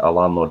a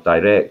landlord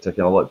direct.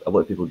 A lot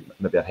of people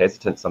maybe are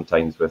hesitant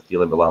sometimes with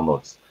dealing with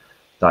landlords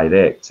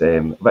direct,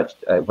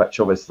 which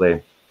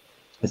obviously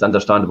is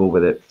understandable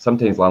with it.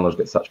 Sometimes landlords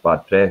get such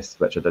bad press,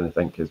 which I don't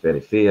think is very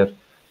fair,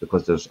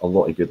 because there's a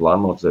lot of good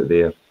landlords out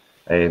there.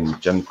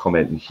 Jim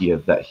commenting here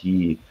that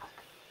he,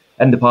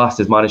 in the past,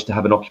 has managed to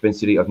have an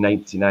occupancy rate of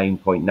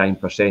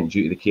 99.9%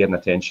 due to the care and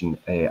attention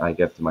I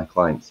give to my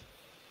clients.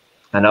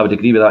 And I would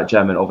agree with that,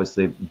 Jim, and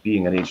obviously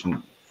being an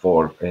agent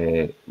for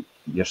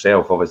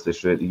yourself, obviously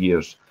throughout the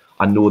years,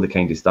 I know the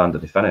kind of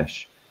standard of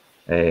finish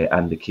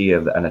and the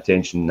care and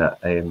attention that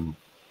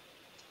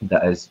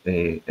is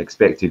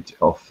expected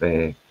of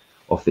the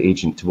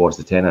agent towards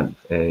the tenant,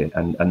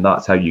 and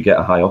that's how you get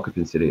a high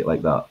occupancy rate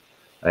like that.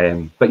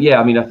 But yeah,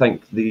 I mean, I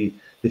think the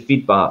the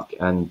feedback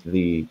and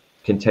the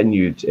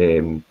continued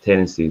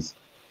tenancies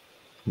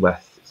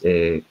with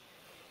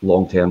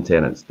long-term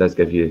tenants does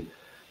give you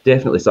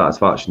definitely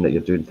satisfaction that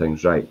you're doing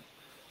things right.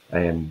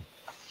 And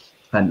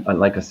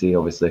like I say,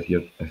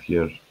 obviously, if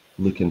you're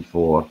looking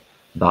for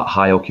that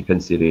high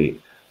occupancy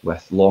rate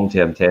with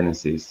long-term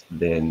tenancies,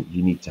 then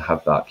you need to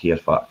have that care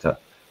factor,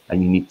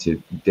 and you need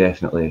to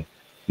definitely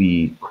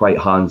be quite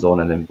hands-on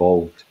and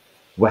involved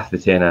with the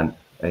tenant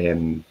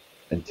in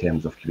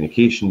terms of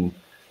communication,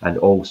 and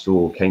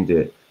also kind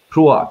of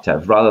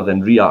proactive rather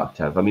than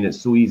reactive. I mean, it's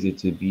so easy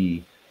to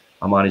be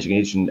a managing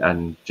agent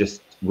and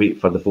just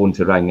wait for the phone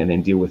to ring and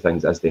then deal with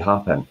things as they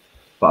happen.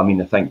 But I mean,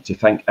 I think to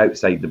think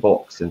outside the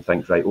box and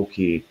think, right,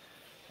 okay,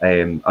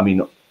 I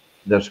mean,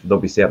 there'll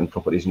be certain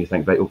properties and you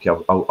think, right, okay,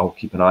 I'll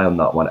keep an eye on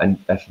that one. And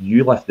if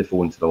you lift the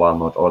phone to the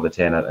landlord or the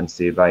tenant and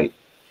say, right,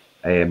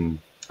 I'm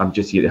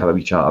just here to have a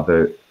wee chat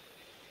about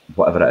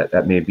whatever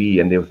it may be,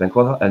 and they'll think,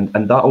 well, and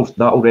that'll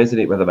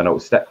resonate with them, and it'll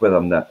stick with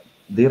them that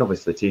they're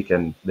obviously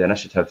taking the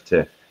initiative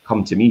to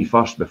come to me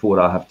first before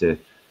I have to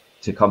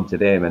come to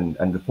them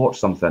and report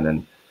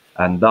something,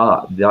 and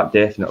that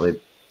definitely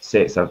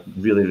sets a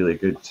really, really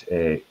good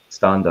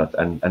standard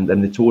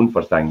and the tone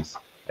for things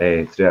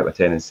throughout a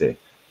tenancy.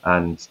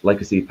 And like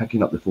I say,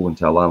 picking up the phone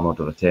to a landlord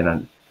or a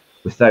tenant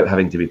without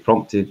having to be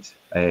prompted,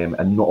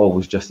 and not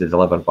always just to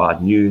deliver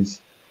bad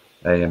news,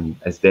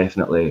 is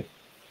definitely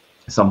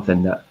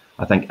something that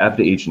I think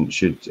every agent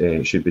should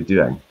be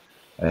doing.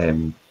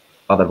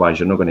 Otherwise,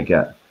 you're not going to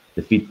get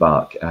the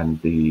feedback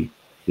and the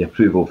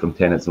approval from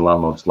tenants and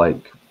landlords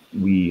like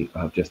we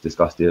have just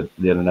discussed there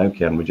and now.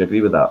 Karen, would you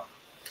agree with that?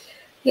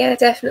 Yeah,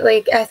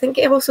 definitely. I think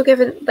it also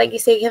given, like you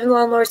say, giving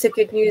landlords the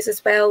good news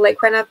as well.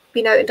 Like when I've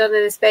been out and done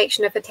an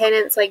inspection, if a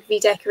tenant's like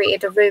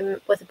redecorated a room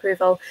with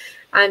approval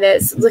and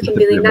it's looking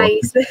really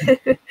nice,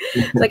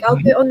 like I'll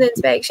put on the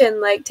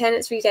inspection, like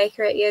tenants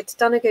redecorated,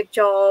 done a good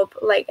job,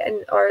 like,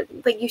 and or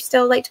like you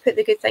still like to put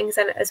the good things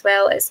in it as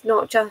well. It's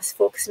not just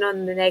focusing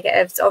on the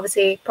negatives.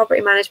 Obviously,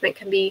 property management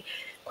can be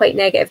quite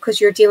negative because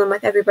you're dealing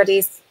with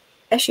everybody's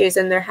issues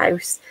in their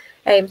house.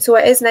 So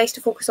it is nice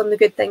to focus on the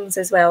good things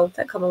as well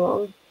that come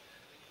along.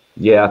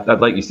 Yeah,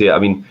 I'd like you say, I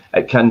mean,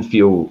 it can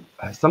feel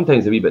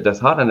sometimes a wee bit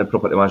disheartening in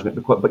property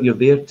management, but you're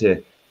there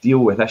to deal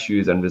with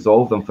issues and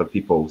resolve them for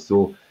people.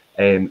 So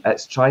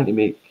it's trying to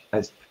make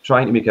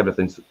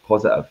everything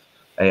positive.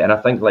 And I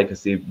think, like I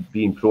say,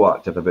 being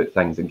proactive about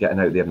things and getting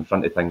out there in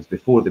front of things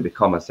before they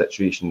become a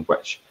situation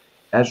which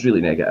is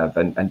really negative,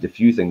 and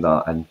diffusing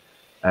that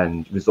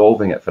and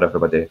resolving it for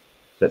everybody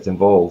that's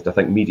involved. I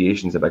think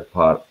mediation is a big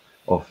part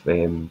of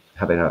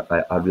having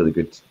a really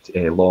good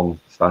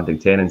long-standing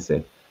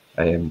tenancy.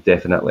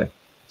 Definitely.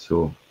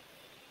 So,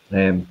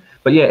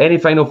 but yeah, any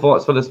final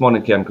thoughts for this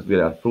morning, Karen? Because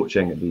we're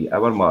approaching the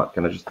hour mark,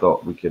 and I just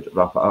thought we could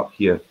wrap it up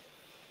here.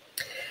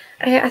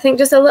 I think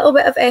just a little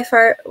bit of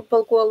effort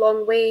will go a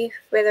long way,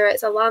 whether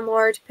it's a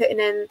landlord putting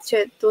in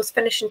to those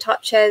finishing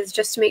touches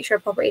just to make sure a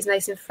property is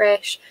nice and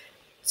fresh.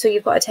 So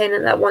you've got a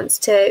tenant that wants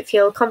to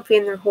feel comfy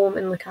in their home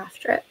and look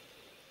after it.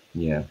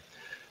 Yeah.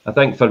 I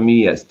think for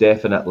me, it's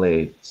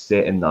definitely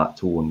setting that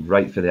tone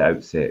right for the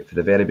outset, for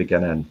the very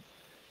beginning.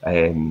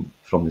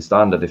 From the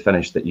start to the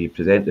finish, that you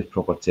present the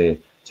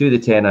property to the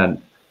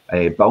tenant,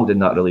 building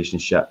that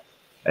relationship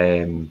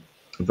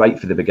right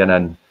for the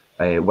beginning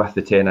with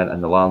the tenant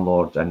and the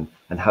landlord, and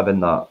having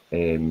that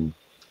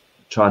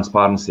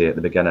transparency at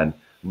the beginning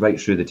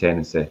right through the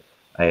tenancy,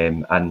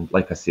 and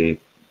like I say,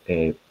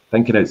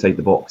 thinking outside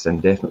the box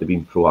and definitely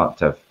being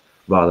proactive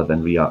rather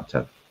than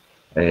reactive.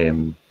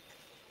 And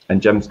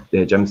Jim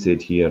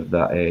said here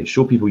that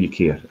show people you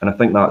care, and I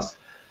think that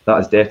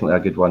is definitely a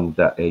good one.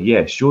 That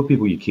yeah, show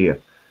people you care,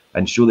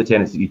 and show the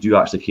tenants that you do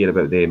actually care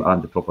about them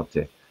and the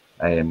property.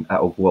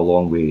 It'll go a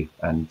long way,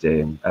 and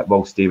it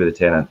will stay with the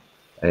tenant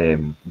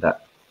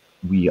that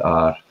we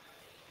are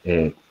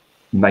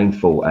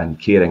mindful and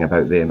caring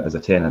about them as a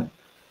tenant,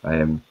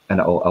 and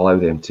it'll allow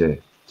them to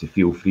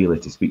feel freely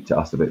to speak to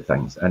us about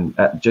things, and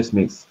it just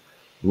makes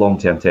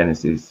long-term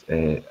tenancies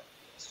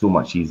so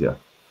much easier,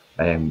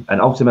 and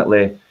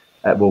ultimately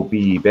it will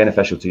be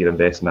beneficial to your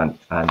investment,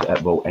 and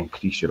it will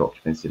increase your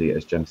occupancy rate,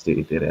 as Jim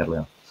stated there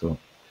earlier. So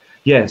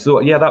yeah,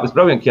 that was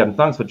brilliant, Kieran.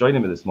 Thanks for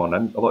joining me this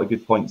morning. A lot of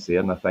good points there,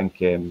 and I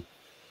think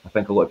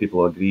a lot of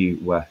people agree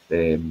with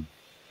a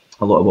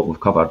lot of what we've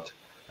covered,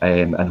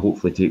 and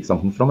hopefully take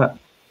something from it.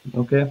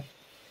 Okay,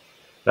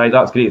 right,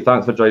 that's great.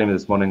 Thanks for joining me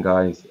this morning,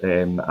 guys,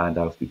 and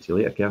I'll speak to you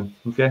later, Kieran.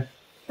 Okay.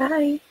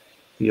 Bye.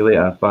 See you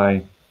later.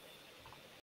 Bye.